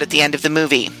battle it out at the end of the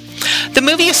movie. The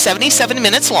movie is 77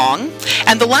 minutes long,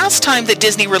 and the last time that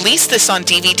Disney released this on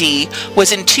DVD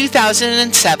was in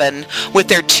 2007 with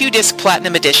their 2-disc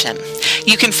Platinum Edition.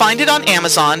 You can find it on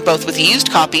Amazon, both with used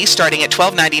copies starting at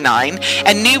 $12.99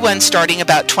 and new ones starting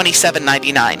about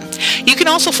 $27.99. You can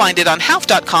also find it on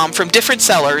Half.com from different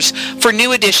sellers for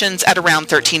new editions at around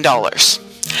 $13.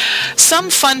 Some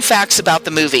fun facts about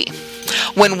the movie.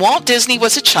 When Walt Disney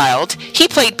was a child, he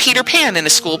played Peter Pan in a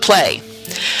school play.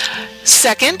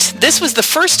 Second, this was the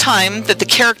first time that the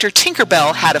character Tinker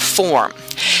Bell had a form.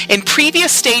 In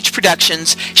previous stage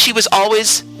productions, she was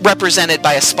always represented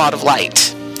by a spot of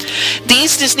light.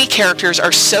 These Disney characters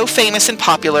are so famous and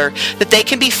popular that they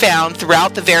can be found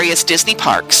throughout the various Disney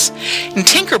parks. And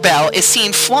Tinker Bell is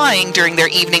seen flying during their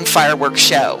evening fireworks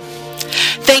show.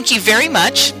 Thank you very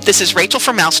much. This is Rachel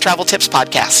from Mouse Travel Tips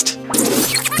Podcast.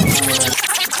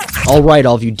 All right,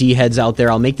 all of you D-heads out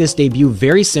there, I'll make this debut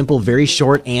very simple, very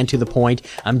short, and to the point.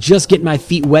 I'm just getting my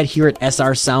feet wet here at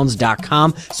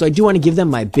srsounds.com, so I do want to give them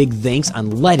my big thanks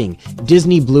on letting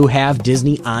Disney Blue have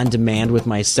Disney On Demand with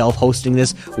myself hosting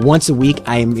this once a week.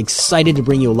 I am excited to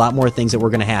bring you a lot more things that we're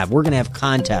going to have. We're going to have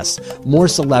contests, more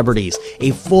celebrities,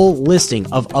 a full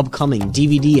listing of upcoming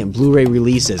DVD and Blu-ray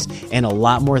releases, and a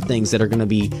lot more things that are going to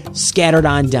be scattered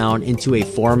on down into a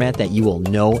format that you will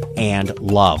know and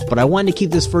love. But I wanted to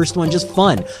keep this first one just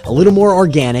fun, a little more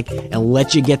organic, and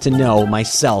let you get to know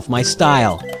myself, my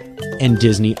style, and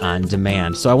Disney On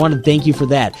Demand. So I want to thank you for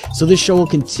that. So this show will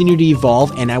continue to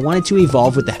evolve, and I want it to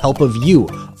evolve with the help of you,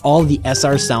 all the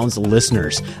SR Sounds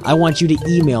listeners. I want you to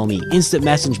email me, instant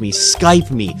message me,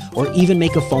 Skype me, or even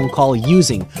make a phone call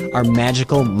using our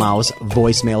Magical Mouse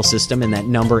voicemail system, and that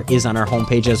number is on our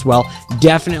homepage as well.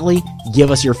 Definitely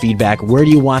give us your feedback. Where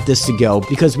do you want this to go?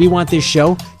 Because we want this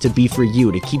show to be for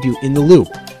you, to keep you in the loop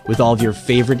with all of your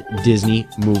favorite Disney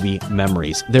movie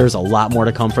memories. There's a lot more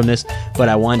to come from this, but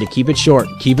I wanted to keep it short,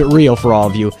 keep it real for all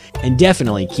of you, and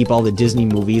definitely keep all the Disney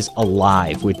movies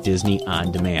alive with Disney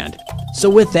On Demand. So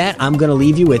with that, I'm going to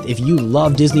leave you with, if you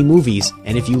love Disney movies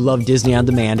and if you love Disney On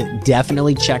Demand,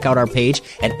 definitely check out our page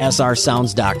at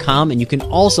srsounds.com, and you can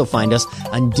also find us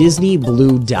on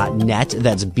disneyblue.net,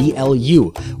 that's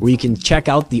BLU, where you can check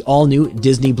out the all-new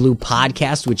Disney Blue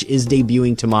podcast, which is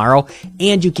debuting tomorrow,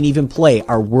 and you can even play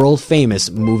our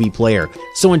world-famous movie player.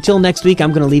 So until next week,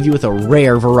 I'm going to leave you with a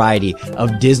rare variety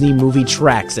of Disney movie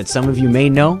tracks that some of you may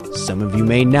know, some of you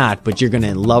may not, but you're going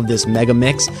to love this mega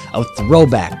mix of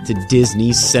throwback to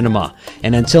Disney cinema.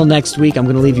 And until next week, I'm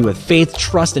going to leave you with Faith,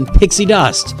 Trust, and Pixie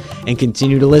Dust, and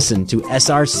continue to listen to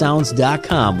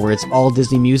srsounds.com, where it's all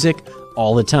Disney music,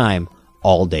 all the time,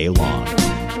 all day long.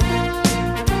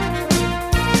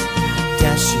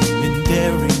 Dashing and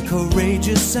daring,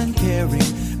 courageous and caring,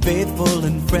 faithful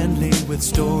and friendly with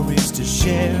stories to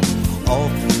share. All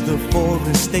through the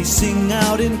forest they sing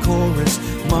out in chorus,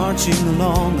 marching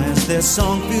along as their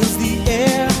song fills the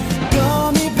air.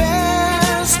 Gummy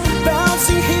bears,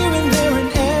 bouncing here and there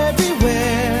and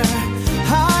everywhere.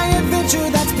 High adventure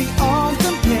that's beyond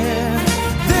compare.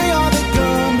 They are the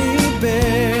gummy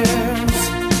bears.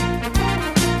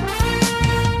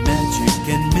 Magic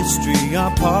and mystery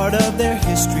are part of their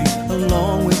history,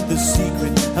 along with the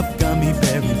secret of gummy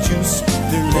berry juice.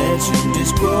 Their legend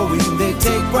is growing, they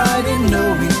take pride in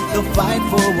knowing they'll fight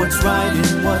for what's right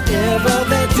in whatever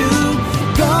they do.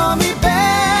 Gummy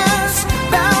bears,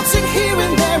 bouncing here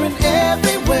and there and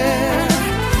everywhere.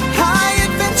 High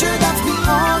adventure that's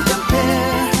beyond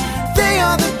compare. They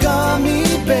are the gummy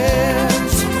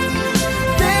bears.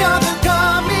 They are the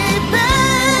gummy bears.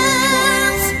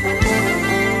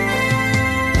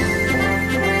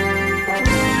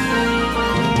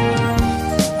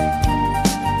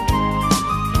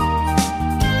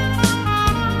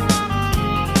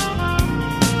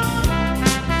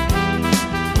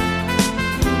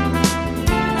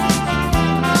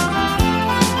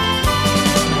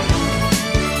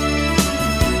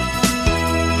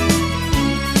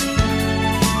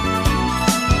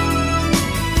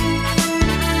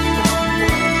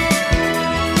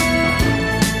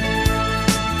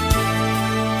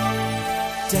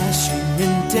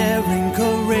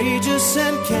 Courageous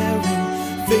and caring,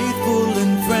 faithful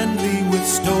and friendly with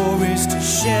stories to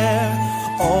share.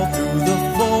 All through the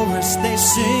forest they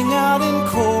sing out in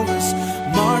chorus,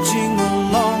 marching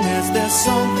along as their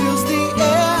song fills the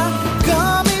air.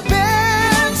 Gummy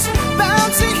bears,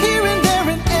 bouncing here and there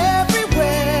and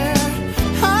everywhere.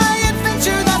 High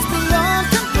adventure that's beyond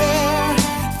compare.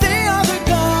 They are the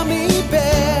gummy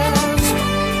bears.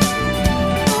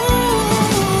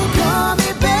 Ooh,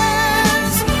 gummy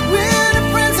bears. With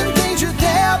friends in danger,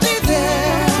 they'll be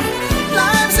there.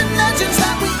 Lives and legends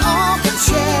that we all can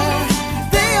share.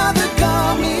 They are the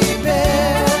gummy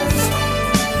bears.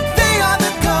 They are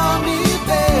the gummy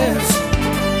bears.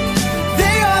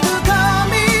 They are the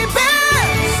gummy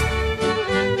bears.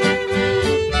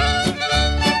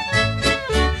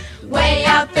 Way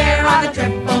out there on the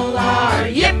Triple R,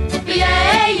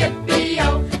 yippee-yay, yippee-yo.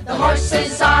 The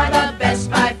horses are the best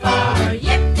by far,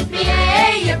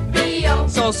 yippee-yay, yippee-yo.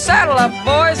 So saddle up,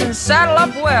 boys, and saddle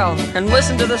up well, and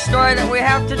listen to the story that we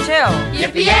have to tell.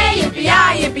 Yippee-yay,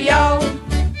 yippee-yay, yippee-yo.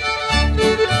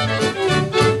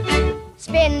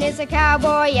 Spin is a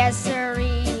cowboy, yes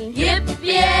sirree.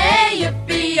 Yippee-yay,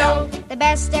 yippee-yo. The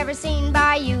best ever seen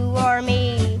by you or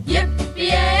me.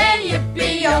 Yippee-yay,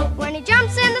 yippee-yo. When he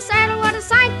jumps in the saddle, what a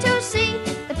sight to see.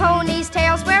 The pony's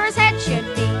tail's where his head should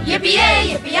be.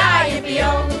 Yippee-yay, yippee-yay,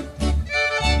 yippee-yo.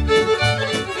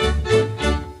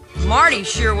 Marty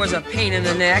sure was a pain in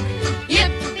the neck.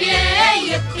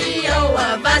 Yippee-yay, yippee-yo.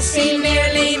 Of us he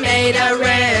merely made a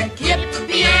wreck.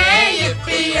 Yippee-yay,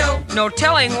 yippee-yo. No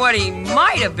telling what he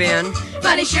might have been.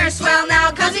 But he's sure swell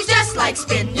now, 'cause he's just like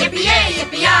Spin. Yippee-yay,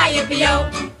 yippee-yay, yippee-yo.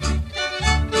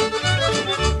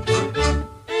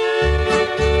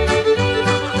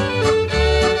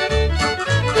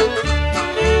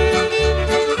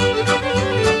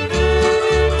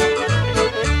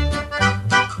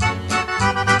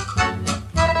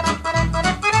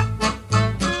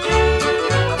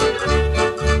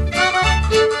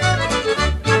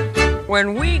 When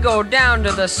we go go down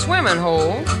to the swimming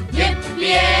hole.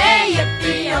 Yippee-yay,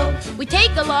 yippee-yo. We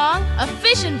take along a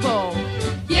fishing pole.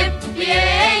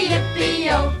 Yippee-yay,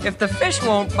 yippee-yo. If the fish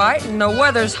won't bite and the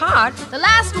weather's hot, The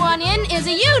last one in is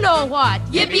a you-know-what.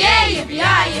 Yippee-yay,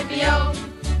 yippee-yi, yippee-yo.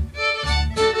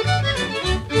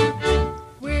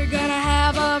 We're gonna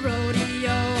have a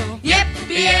rodeo.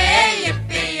 Yippee-yay,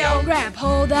 yippee-yo. Grab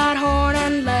hold that horn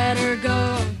and let her go.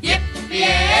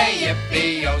 Yippee-yay,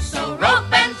 yippee-yo. So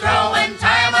rope and throw and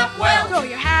tie 'em up well. Throw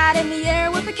your hat in the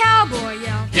air with a cowboy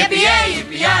yell. Yippee-yay,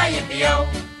 yippee-yi, yippee-yo.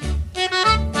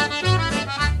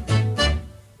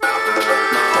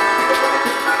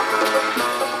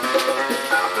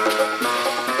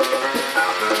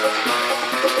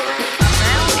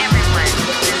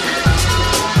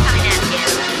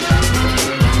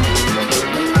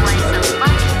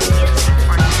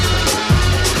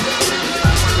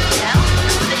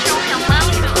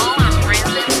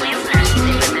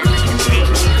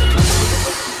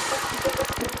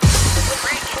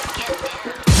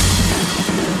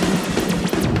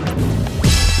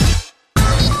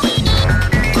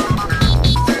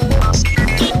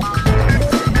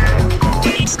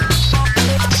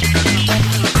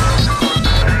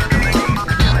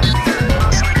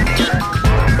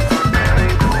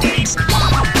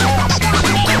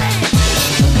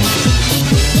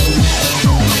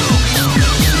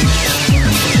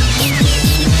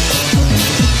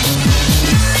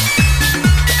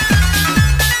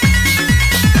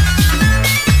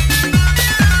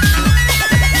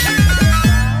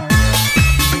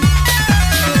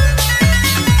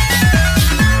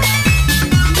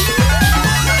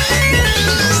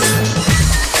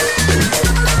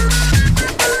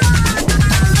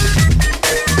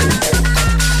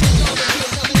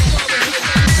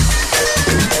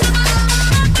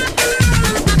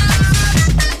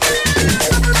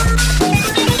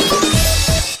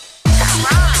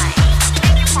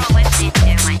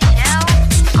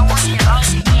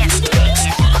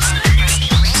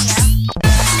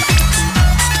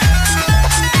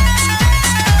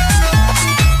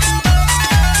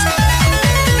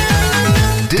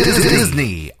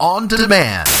 Disney on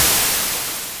Demand.